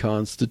way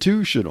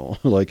constitutional?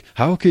 Like,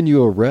 how can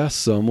you arrest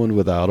someone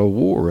without a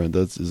warrant?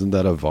 Isn't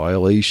that a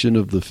violation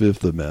of the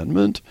Fifth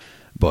Amendment?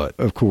 But,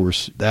 of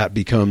course, that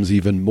becomes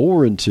even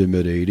more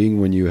intimidating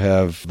when you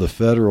have the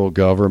federal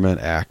government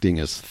acting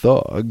as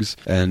thugs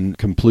and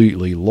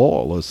completely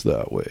lawless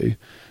that way.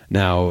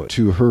 Now,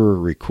 to her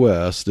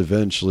request,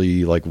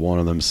 eventually, like one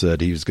of them said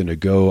he was going to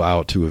go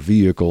out to a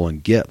vehicle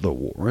and get the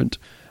warrant.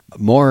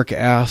 Mark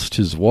asked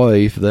his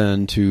wife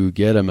then to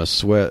get him a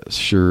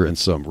sweatshirt and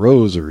some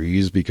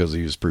rosaries because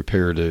he was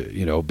prepared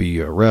to,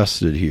 be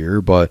arrested here.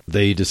 But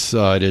they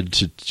decided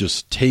to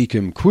just take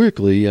him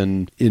quickly.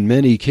 And in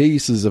many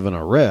cases of an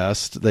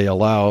arrest, they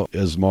allow,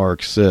 as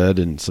Mark said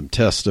in some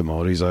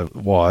testimonies I've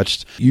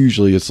watched,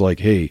 usually it's like,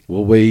 hey,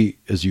 we'll wait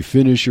as you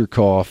finish your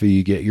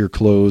coffee, get your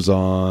clothes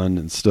on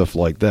and stuff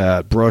like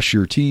that. Brush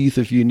your teeth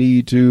if you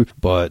need to.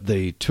 But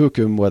they took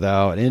him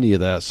without any of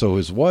that. So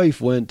his wife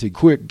went to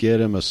quick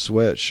get him a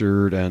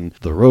sweatshirt and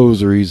the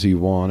rosaries he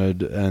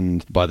wanted,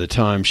 and by the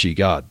time she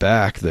got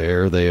back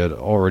there, they had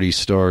already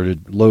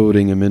started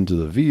loading him into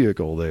the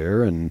vehicle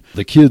there, and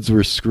the kids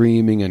were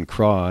screaming and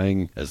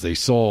crying as they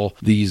saw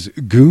these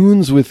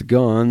goons with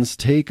guns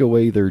take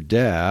away their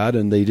dad,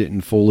 and they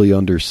didn't fully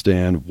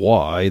understand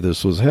why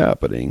this was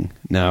happening.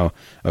 Now,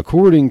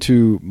 according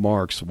to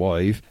Mark's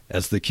wife,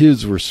 as the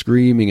kids were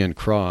screaming and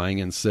crying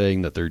and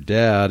saying that their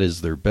dad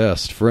is their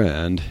best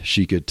friend,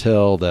 she could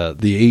tell that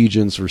the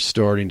agents were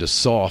starting to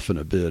soften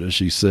a bit, as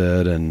she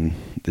said, and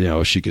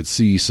she could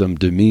see some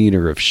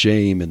demeanor of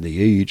shame in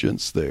the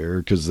agents there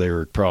because they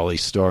were probably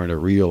starting to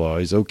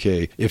realize,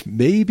 okay, if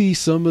maybe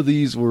some of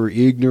these were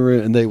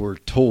ignorant and they were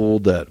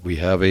told that we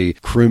have a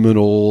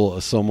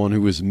criminal, someone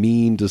who was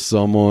mean to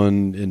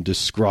someone and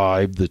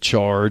described the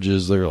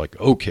charges, they're like,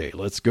 okay,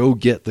 let's go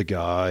get the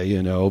guy,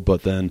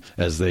 but then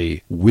as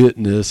they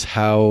witness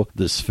how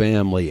this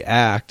family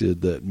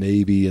acted, that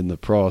maybe in the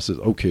process,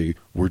 okay,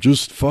 we're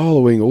just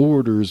following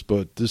orders,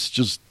 but this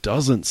just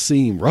doesn't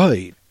seem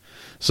right.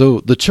 So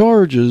the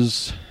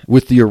charges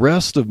with the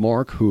arrest of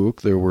Mark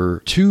Hook, there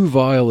were 2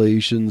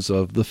 violations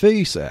of the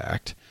FACE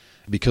Act,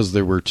 because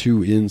there were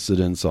 2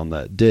 incidents on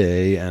that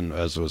day, and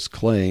as was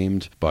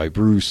claimed by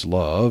Bruce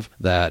Love,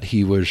 that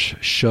he was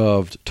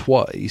shoved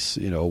twice,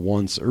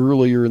 once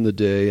earlier in the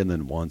day and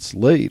then once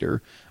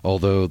later,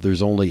 although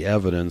there's only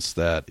evidence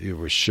that it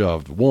was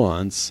shoved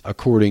once.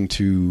 According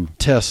to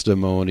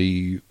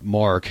testimony,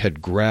 Mark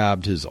had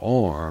grabbed his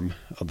arm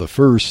the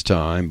first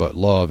time, but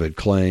Love had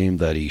claimed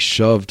that he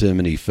shoved him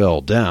and he fell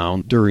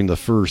down during the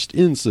first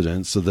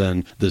incident, so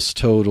then this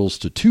totals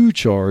to 2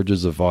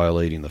 charges of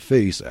violating the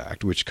FACE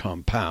Act, which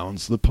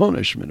compounds the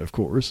punishment, of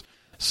course.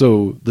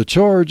 So the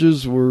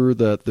charges were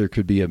that there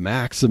could be a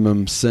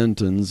maximum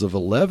sentence of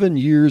 11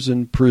 years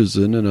in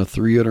prison and a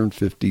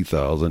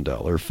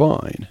 $350,000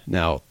 fine.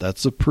 Now,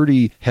 that's a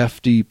pretty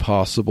hefty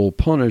possible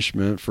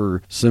punishment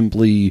for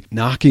simply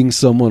knocking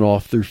someone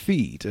off their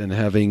feet and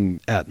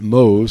having, at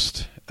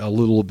most, a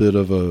little bit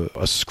of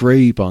a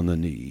scrape on the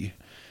knee.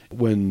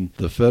 When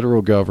the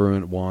federal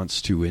government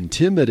wants to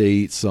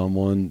intimidate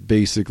someone,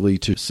 basically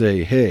to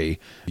say, hey,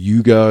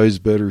 you guys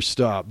better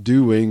stop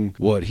doing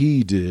what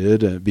he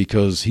did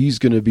because he's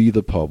going to be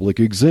the public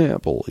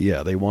example.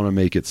 Yeah, they want to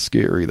make it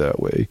scary that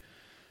way.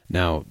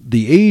 Now,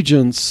 the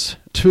agents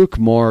took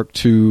Mark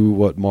to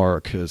what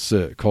Mark has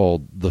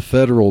called the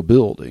Federal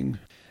Building,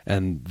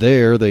 and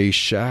there they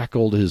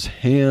shackled his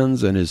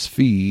hands and his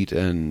feet,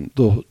 and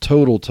the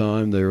total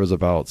time there was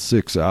about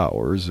 6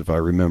 hours, if I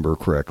remember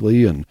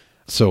correctly. And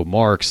so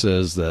Mark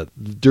says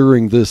that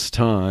during this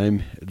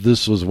time,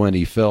 this was when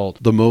he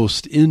felt the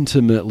most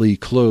intimately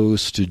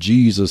close to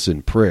Jesus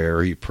in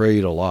prayer. He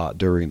prayed a lot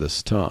during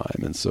this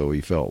time, and so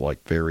he felt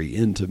like very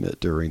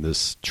intimate during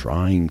this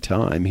trying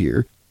time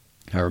here.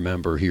 I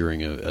remember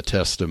hearing a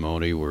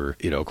testimony where,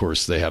 of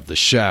course, they have the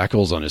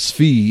shackles on his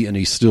feet and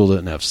he still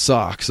didn't have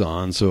socks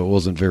on, so it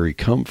wasn't very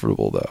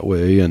comfortable that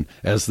way. And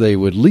as they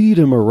would lead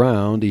him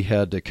around, he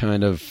had to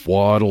kind of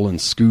waddle and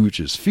scooch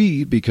his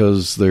feet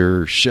because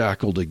they're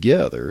shackled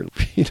together.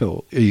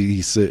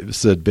 He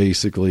said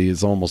basically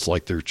it's almost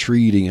like they're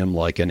treating him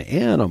like an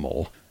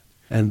animal.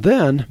 And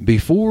then,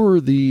 before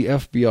the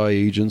FBI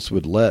agents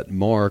would let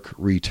Mark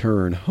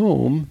return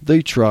home,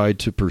 they tried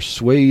to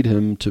persuade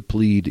him to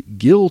plead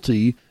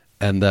guilty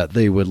and that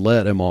they would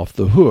let him off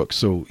the hook.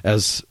 So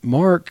as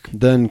Mark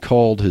then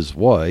called his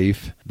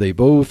wife, they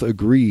both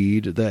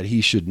agreed that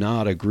he should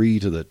not agree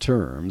to the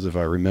terms. If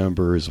I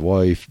remember, his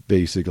wife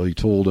basically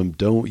told him,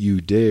 "Don't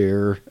you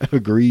dare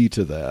agree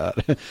to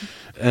that."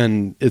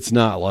 And it's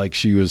not like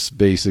she was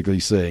basically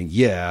saying,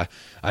 "Yeah,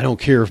 I don't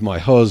care if my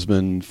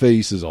husband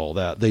faces all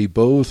that." They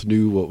both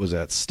knew what was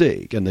at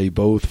stake, and they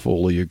both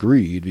fully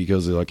agreed,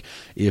 because they're like,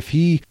 if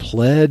he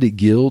pled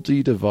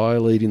guilty to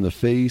violating the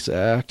FACE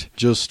Act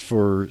just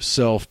for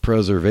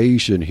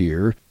self-preservation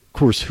here, of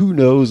course, who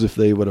knows if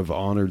they would have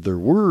honored their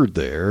word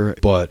there,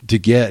 but to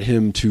get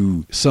him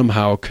to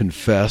somehow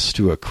confess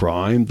to a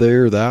crime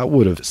there, that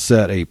would have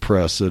set a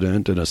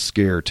precedent and a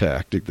scare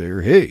tactic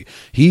there. Hey,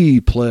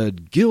 he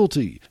pled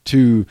guilty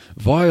to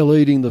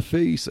violating the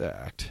FACE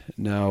Act.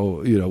 Now,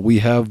 we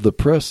have the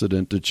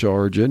precedent to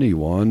charge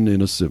anyone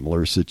in a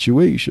similar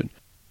situation.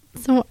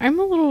 So I'm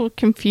a little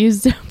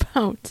confused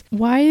about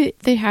why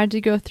they had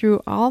to go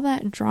through all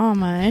that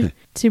drama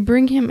to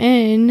bring him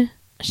in,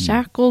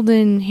 shackled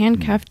and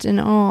handcuffed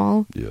and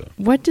all. Yeah.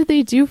 What did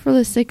they do for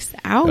the 6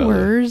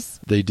 hours?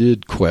 They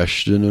did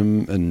question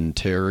him and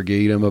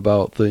interrogate him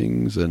about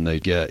things, and they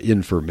get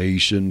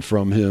information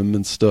from him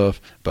and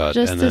stuff. But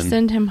Just to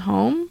send him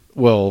home?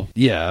 Well,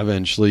 yeah,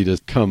 eventually to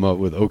come up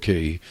with,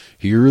 okay,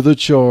 here are the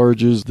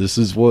charges, this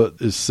is what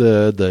is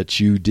said that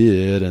you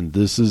did, and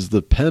this is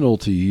the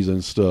penalties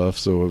and stuff.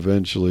 So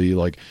eventually,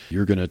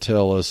 you're going to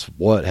tell us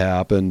what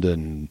happened,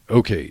 and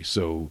okay,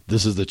 so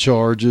this is the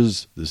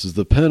charges, this is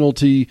the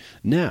penalty.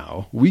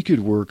 Now, we could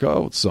work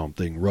out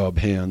something, rub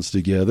hands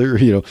together.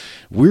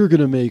 We're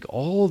going to make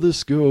all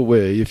this go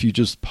away if you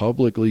just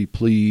publicly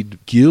plead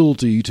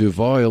guilty to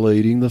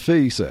violating the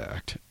FACE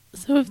Act.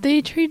 So if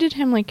they treated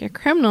him like a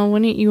criminal,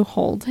 wouldn't you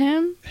hold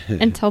him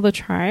until the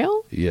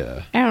trial?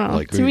 Yeah. I don't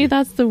know. To me,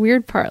 that's the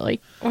weird part.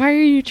 Why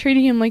are you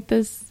treating him like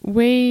this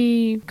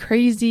way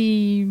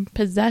crazy,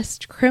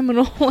 possessed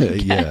criminal, I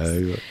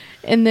guess? Yeah.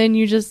 And then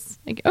you just,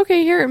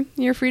 okay, here,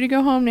 you're free to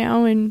go home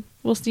now, and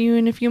we'll see you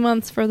in a few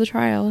months for the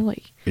trial.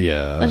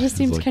 Yeah. That just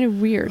seems kind of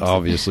weird.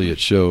 Obviously, it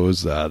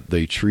shows that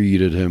they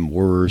treated him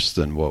worse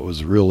than what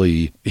was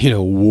really,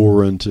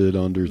 warranted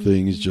under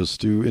things,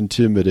 just to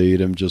intimidate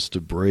him, just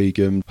to break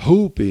him,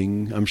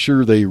 I'm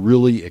sure they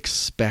really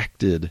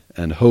expected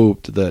and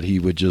hoped that he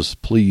would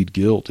just plead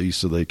guilty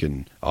so they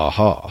can,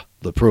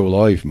 the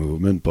pro-life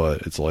movement.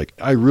 But it's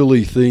I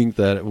really think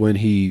that when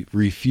he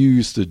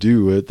refused to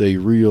do it, they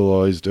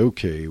realized,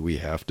 okay, we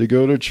have to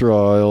go to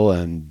trial,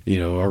 and,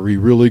 are we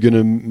really going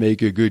to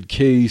make a good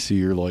case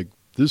here?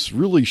 This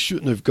really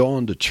shouldn't have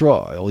gone to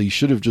trial. He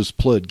should have just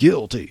pled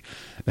guilty.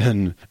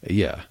 And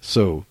yeah,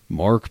 so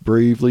Mark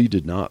bravely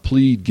did not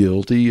plead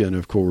guilty, and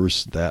of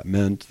course that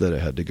meant that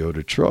it had to go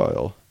to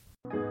trial.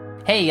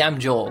 Hey, I'm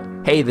Joel.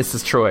 Hey, this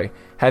is Troy.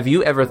 Have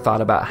you ever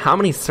thought about how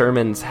many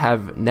sermons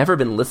have never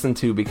been listened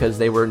to because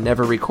they were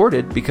never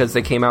recorded because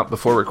they came out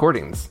before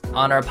recordings?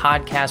 On our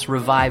podcast,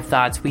 Revive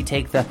Thoughts, we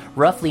take the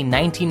roughly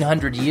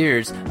 1900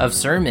 years of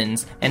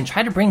sermons and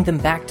try to bring them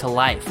back to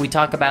life. We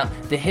talk about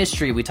the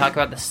history, we talk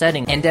about the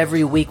setting, and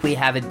every week we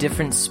have a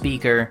different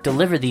speaker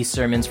deliver these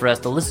sermons for us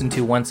to listen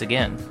to once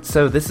again.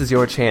 So this is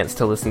your chance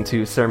to listen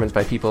to sermons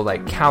by people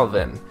like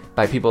Calvin,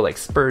 by people like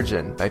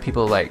Spurgeon, by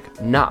people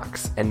like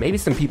Knox, and maybe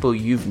some people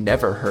you've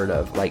never heard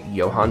of, like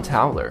Johann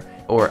Tauler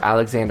or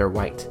Alexander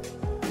White.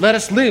 Let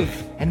us live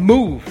and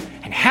move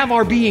and have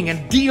our being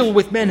and deal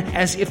with men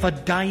as if a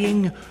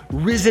dying,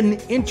 risen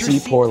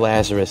intercede. See poor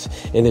Lazarus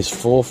in his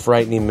full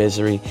frightening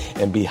misery,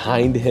 and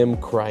behind him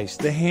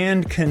Christ. The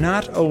hand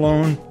cannot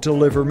alone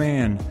deliver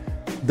man.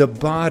 The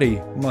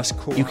body must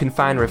cooperate. You can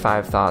find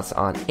Revive Thoughts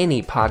on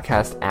any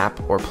podcast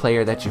app or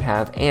player that you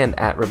have, and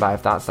at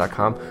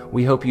ReviveThoughts.com.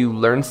 We hope you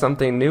learn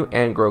something new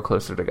and grow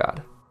closer to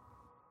God.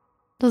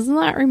 Doesn't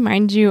that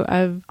remind you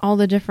of all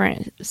the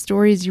different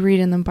stories you read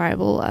in the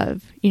Bible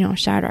of,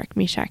 Shadrach,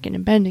 Meshach, and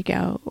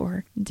Abednego,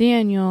 or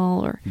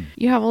Daniel, or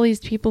you have all these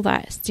people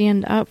that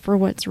stand up for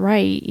what's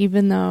right,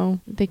 even though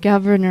the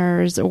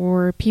governors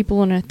or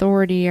people in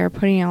authority are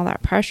putting all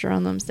that pressure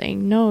on them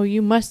saying, no,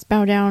 you must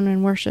bow down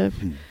and worship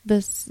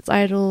this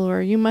idol,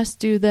 or you must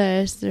do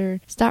this, or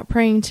stop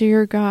praying to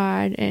your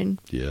God. And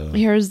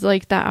here's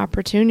like that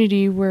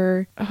opportunity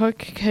where Hook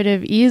could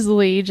have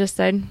easily just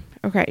said,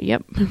 okay,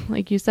 yep,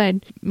 like you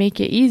said, make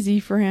it easy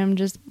for him,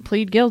 just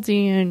plead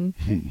guilty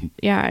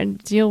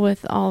and deal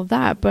with all of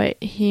that. But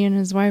he and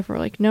his wife were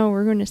like, no,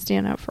 we're going to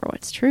stand up for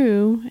what's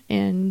true.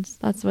 And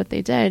that's what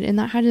they did. And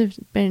that had to have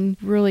been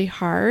really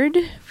hard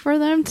for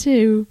them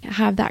to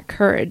have that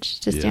courage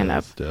to stand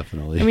up.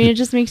 Definitely. I mean, it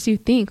just makes you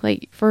think,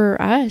 like,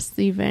 for us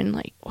even,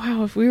 like,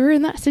 wow, if we were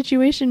in that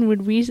situation,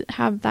 would we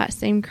have that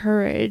same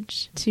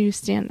courage to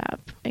stand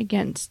up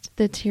against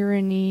the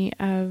tyranny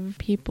of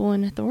people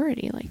in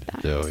authority like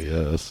that? Oh,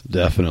 yes,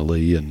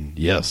 definitely. And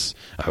yes,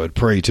 I would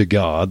pray to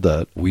God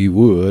that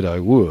I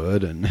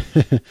would. And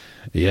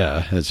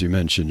yeah, as you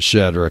mentioned,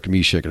 Shadrach,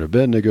 Meshach, and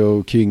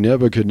Abednego, King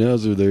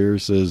Nebuchadnezzar there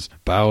says,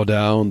 bow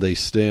down, they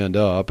stand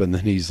up. And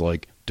then he's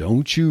like,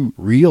 don't you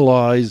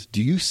realize,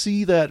 do you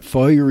see that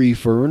fiery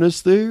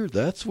furnace there?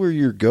 That's where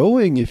you're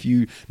going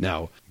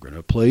now, I'm going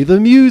to play the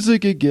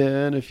music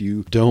again. If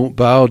you don't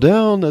bow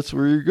down, that's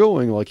where you're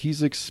going. Like,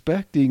 he's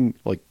expecting,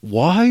 like,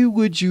 why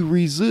would you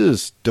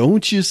resist?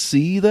 Don't you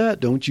see that?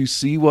 Don't you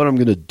see what I'm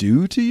going to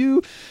do to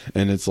you?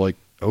 And it's like,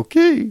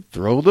 okay,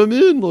 throw them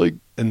in. Like,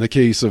 in the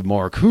case of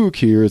Mark Hook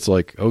here, it's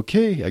like,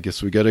 okay, I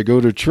guess we got to go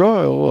to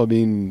trial. I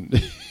mean,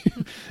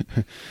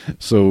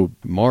 so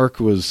Mark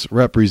was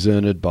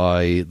represented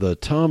by the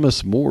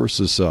Thomas More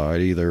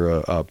Society. They're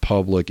a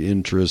public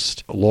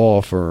interest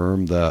law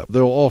firm that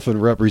they'll often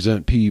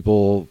represent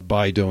people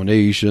by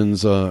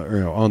donations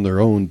on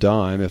their own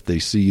dime if they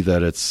see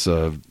that it's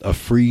a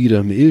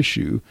freedom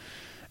issue.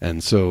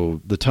 And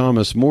so the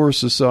Thomas More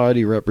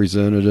Society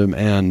represented him,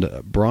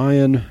 and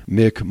Brian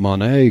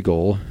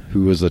McMonagle,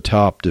 who was a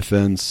top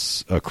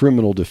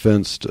criminal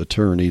defense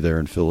attorney there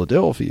in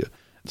Philadelphia.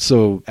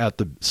 So at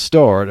the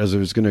start, as it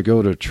was going to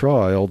go to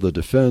trial, the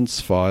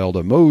defense filed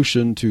a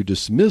motion to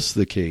dismiss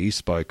the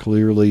case by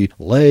clearly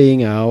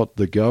laying out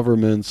the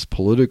government's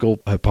political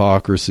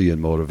hypocrisy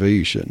and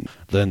motivation.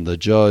 Then the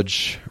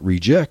judge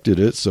rejected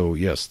it, so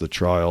yes, the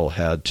trial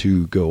had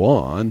to go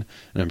on.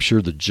 And I'm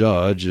sure the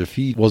judge, if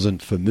he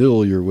wasn't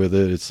familiar with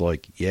it, it's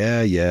like,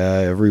 yeah,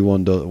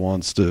 everyone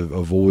wants to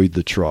avoid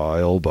the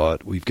trial,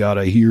 but we've got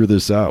to hear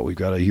this out. We've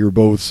got to hear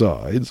both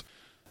sides.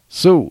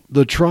 So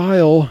the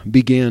trial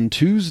began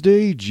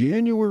Tuesday,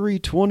 January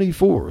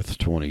 24th,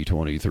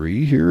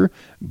 2023 here,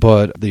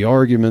 but the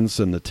arguments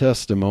and the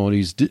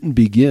testimonies didn't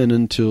begin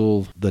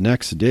until the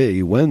next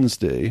day,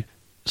 Wednesday.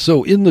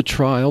 So in the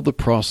trial, the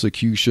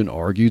prosecution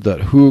argued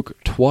that Hook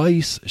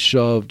twice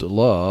shoved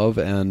Love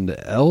and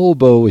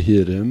elbow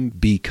hit him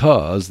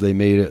because they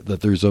made it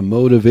that there's a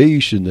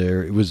motivation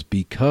there. It was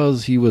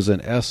because he was an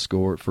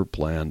escort for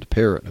Planned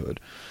Parenthood.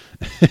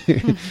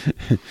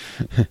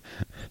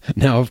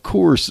 Now, of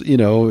course,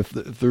 if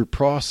they're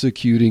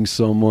prosecuting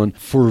someone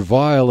for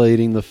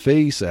violating the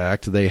FACE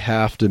Act, they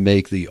have to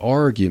make the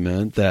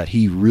argument that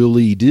he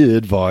really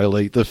did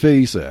violate the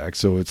FACE Act.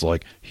 So it's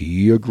like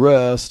he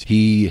aggressed,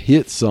 he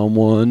hit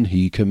someone,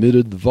 he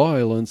committed the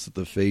violence that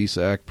the FACE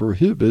Act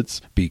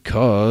prohibits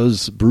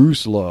because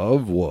Bruce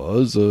Love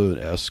was an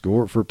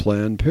escort for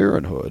Planned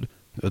Parenthood.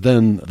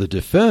 Then the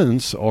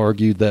defense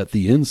argued that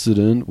the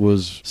incident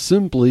was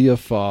simply a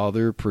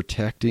father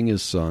protecting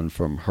his son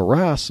from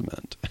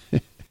harassment.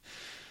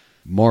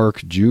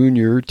 Mark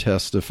Jr.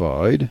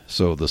 testified,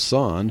 so the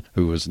son,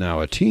 who was now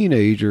a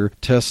teenager,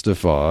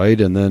 testified,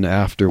 and then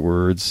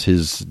afterwards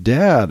his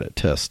dad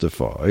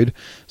testified.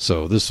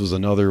 So this was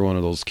another one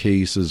of those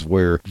cases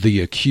where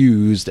the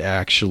accused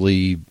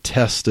actually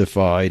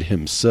testified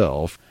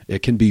himself.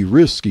 It can be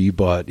risky,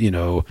 but,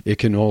 it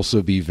can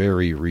also be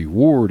very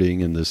rewarding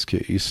in this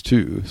case,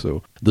 too.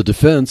 So the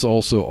defense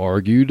also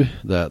argued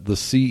that the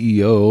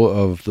CEO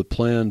of the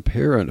Planned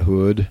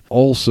Parenthood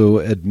also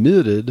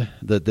admitted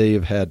that they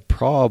have had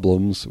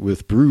problems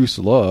with Bruce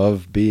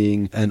Love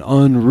being an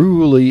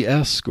unruly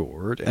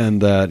escort and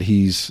that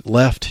he's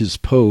left his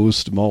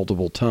post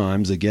multiple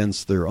times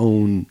against their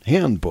own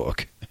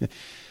handbook.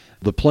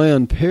 The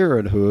Planned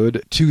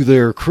Parenthood, to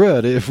their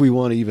credit, if we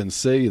want to even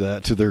say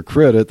that, to their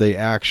credit, they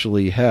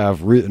actually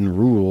have written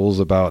rules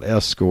about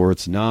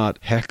escorts not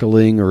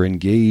heckling or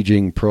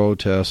engaging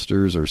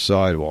protesters or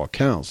sidewalk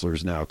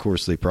counselors. Now, of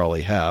course, they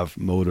probably have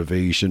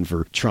motivation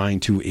for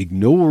trying to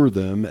ignore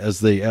them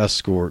as they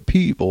escort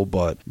people,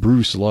 but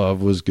Bruce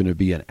Love was going to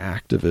be an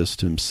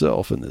activist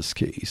himself in this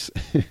case.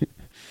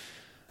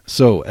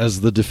 So,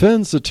 as the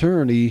defense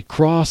attorney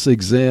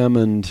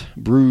cross-examined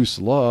Bruce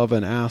Love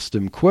and asked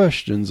him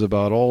questions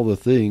about all the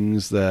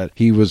things that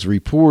he was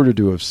reported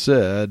to have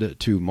said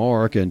to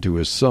Mark and to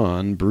his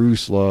son,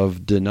 Bruce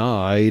Love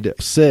denied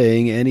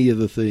saying any of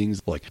the things.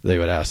 Like, they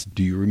would ask,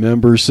 do you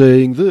remember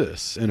saying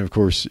this? And of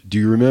course, do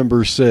you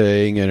remember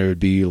saying, and it would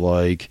be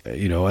like,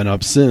 an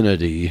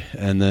obscenity.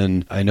 And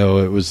then I know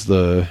it was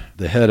the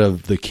head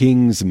of the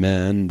King's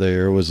Men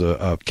there was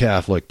a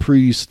Catholic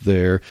priest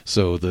there,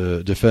 so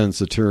the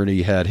defense attorney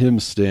had him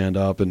stand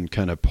up and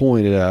kind of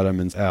pointed at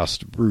him and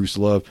asked Bruce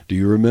Love, do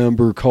you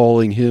remember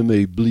calling him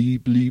a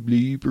bleep, bleep,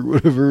 bleep, or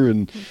whatever?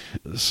 And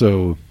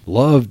so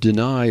Love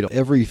denied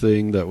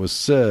everything that was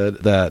said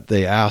that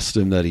they asked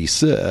him that he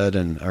said.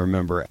 And I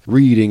remember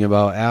reading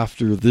about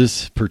after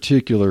this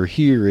particular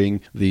hearing,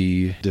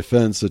 the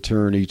defense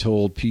attorney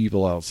told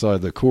people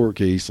outside the court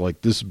case,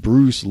 like, this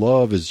Bruce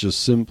Love is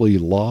just simply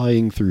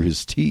lying through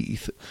his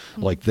teeth.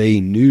 Like, they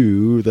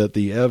knew that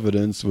the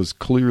evidence was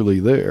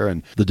clearly there.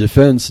 And the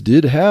defense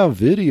did have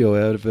video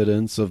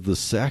evidence of the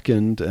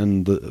second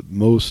and the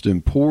most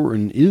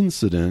important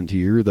incident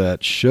here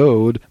that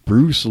showed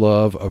Bruce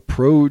Love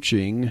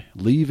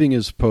leaving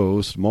his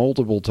post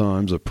multiple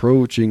times,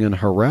 approaching and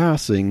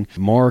harassing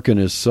Mark and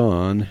his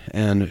son,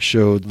 and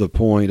showed the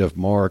point of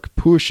Mark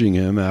pushing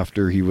him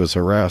after he was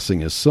harassing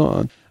his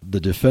son. The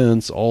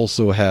defense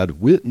also had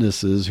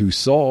witnesses who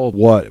saw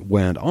what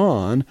went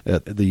on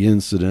at the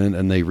incident,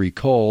 and they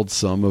recalled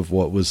some of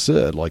what was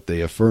said. Like,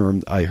 they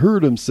affirmed, I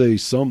heard him say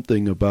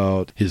something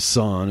about his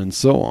son, and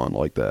so on,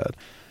 like that.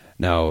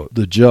 Now,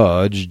 the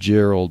judge,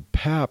 Gerald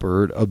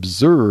Papert,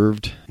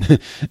 observed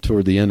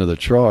toward the end of the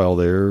trial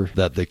there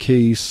that the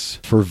case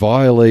for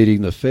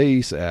violating the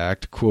FACE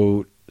Act,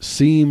 quote,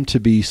 seemed to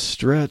be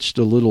stretched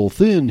a little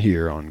thin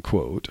here,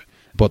 unquote.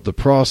 But the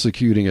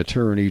prosecuting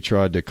attorney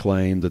tried to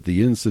claim that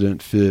the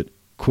incident fit,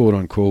 quote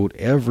unquote,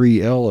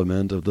 every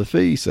element of the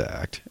FACE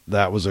Act.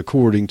 That was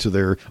according to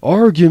their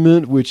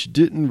argument, which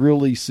didn't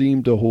really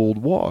seem to hold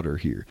water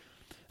here.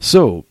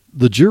 So,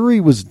 the jury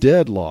was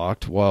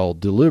deadlocked while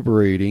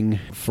deliberating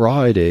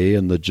Friday,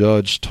 and the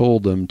judge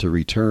told them to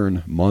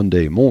return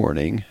Monday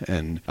morning.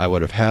 And I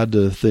would have had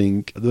to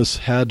think this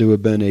had to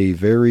have been a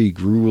very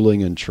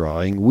grueling and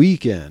trying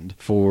weekend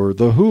for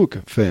the Hook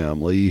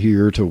family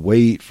here to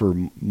wait for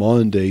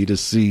Monday to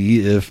see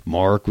if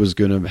Mark was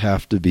going to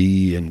have to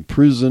be in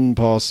prison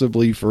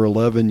possibly for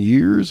 11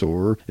 years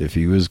or if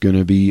he was going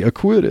to be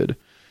acquitted.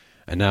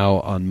 And now,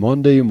 on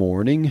Monday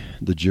morning,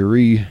 the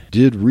jury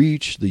did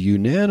reach the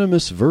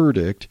unanimous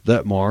verdict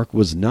that Mark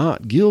was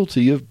not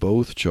guilty of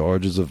both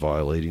charges of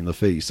violating the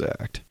FACE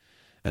Act.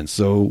 And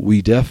so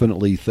we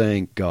definitely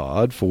thank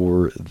God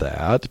for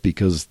that,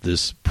 because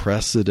this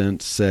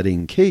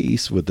precedent-setting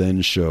case would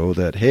then show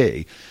that,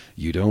 hey,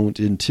 you don't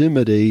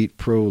intimidate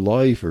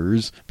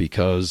pro-lifers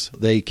because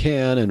they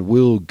can and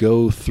will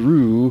go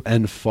through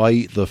and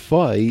fight the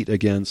fight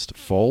against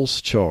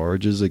false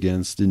charges,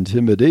 against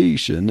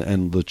intimidation,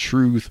 and the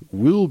truth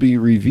will be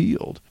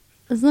revealed.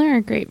 Isn't there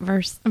a great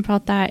verse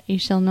about that? You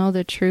shall know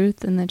the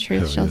truth, and the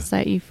truth shall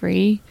set you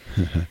free.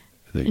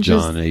 I think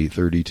John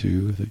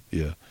 8:32.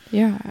 Yeah.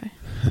 Yeah.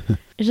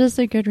 It's just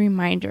a good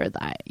reminder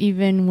that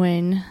even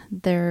when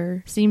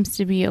there seems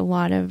to be a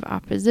lot of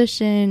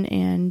opposition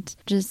and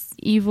just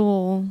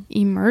evil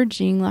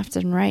emerging left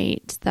and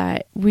right,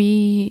 that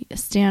we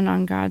stand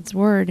on God's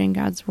word, and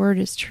God's word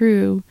is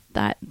true,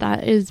 that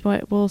is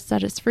what will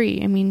set us free.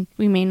 I mean,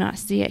 we may not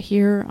see it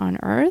here on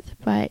earth,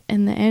 but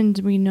in the end,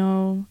 we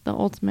know the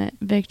ultimate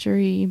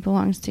victory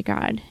belongs to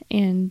God,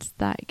 and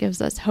that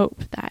gives us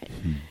hope that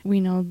we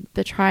know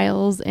the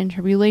trials and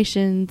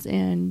tribulations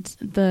and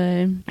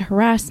the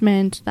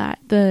harassment that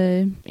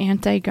the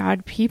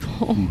anti-God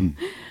people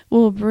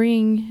will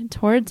bring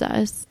towards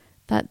us,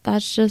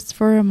 that's just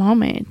for a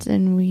moment,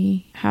 and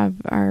we have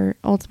our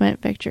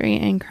ultimate victory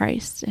in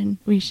Christ, and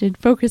we should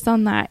focus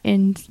on that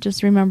and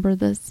just remember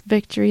this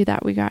victory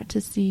that we got to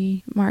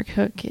see Mark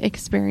Hook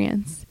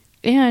experience.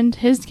 And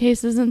his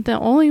case isn't the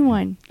only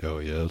one. Oh,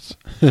 yes.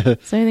 So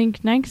I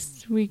think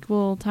next week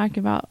we'll talk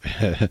about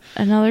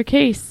another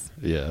case.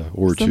 Yeah,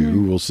 or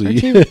two, we'll see.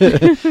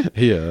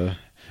 Yeah.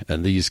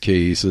 And these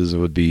cases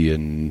would be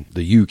in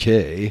the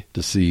UK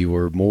to see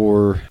where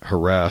more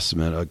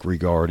harassment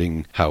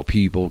regarding how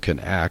people can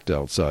act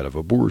outside of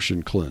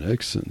abortion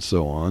clinics and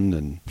so on,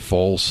 and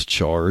false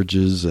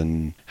charges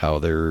and how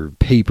they're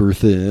paper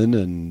thin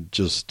and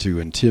just to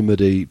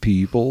intimidate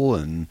people.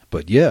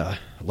 But yeah,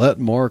 let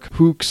Mark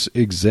Hook's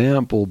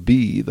example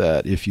be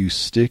that if you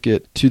stick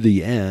it to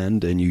the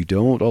end and you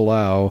don't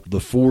allow the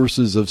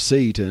forces of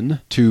Satan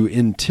to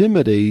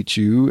intimidate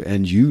you,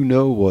 and you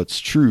know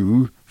what's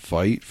true,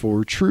 fight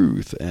for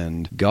truth,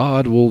 and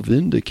God will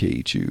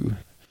vindicate you.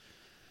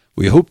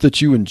 We hope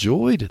that you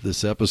enjoyed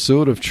this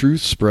episode of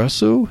Truth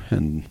Espresso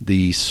and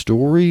the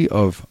story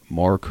of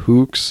Mark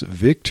Hook's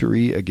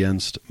victory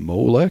against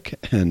Molech.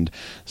 And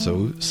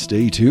so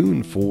stay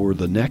tuned for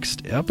the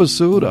next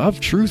episode of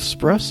Truth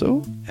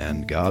Espresso,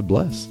 and God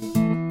bless.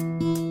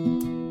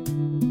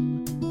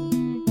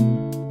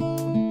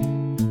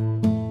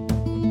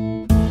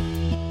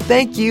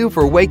 thank you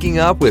for waking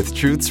up with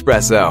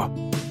Truthspresso.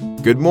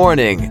 Good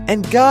morning,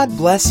 and God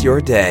bless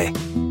your day.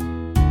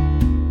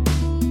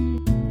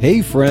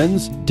 Hey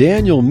friends,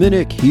 Daniel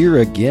Minnick here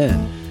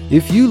again.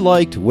 If you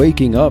liked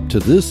waking up to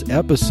this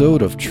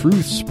episode of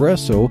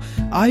Truthspresso,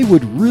 I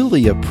would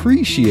really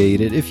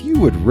appreciate it if you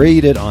would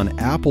rate it on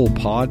Apple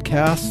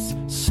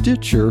Podcasts,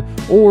 Stitcher,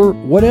 or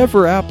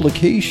whatever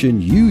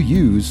application you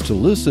use to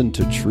listen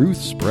to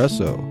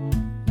Truthspresso.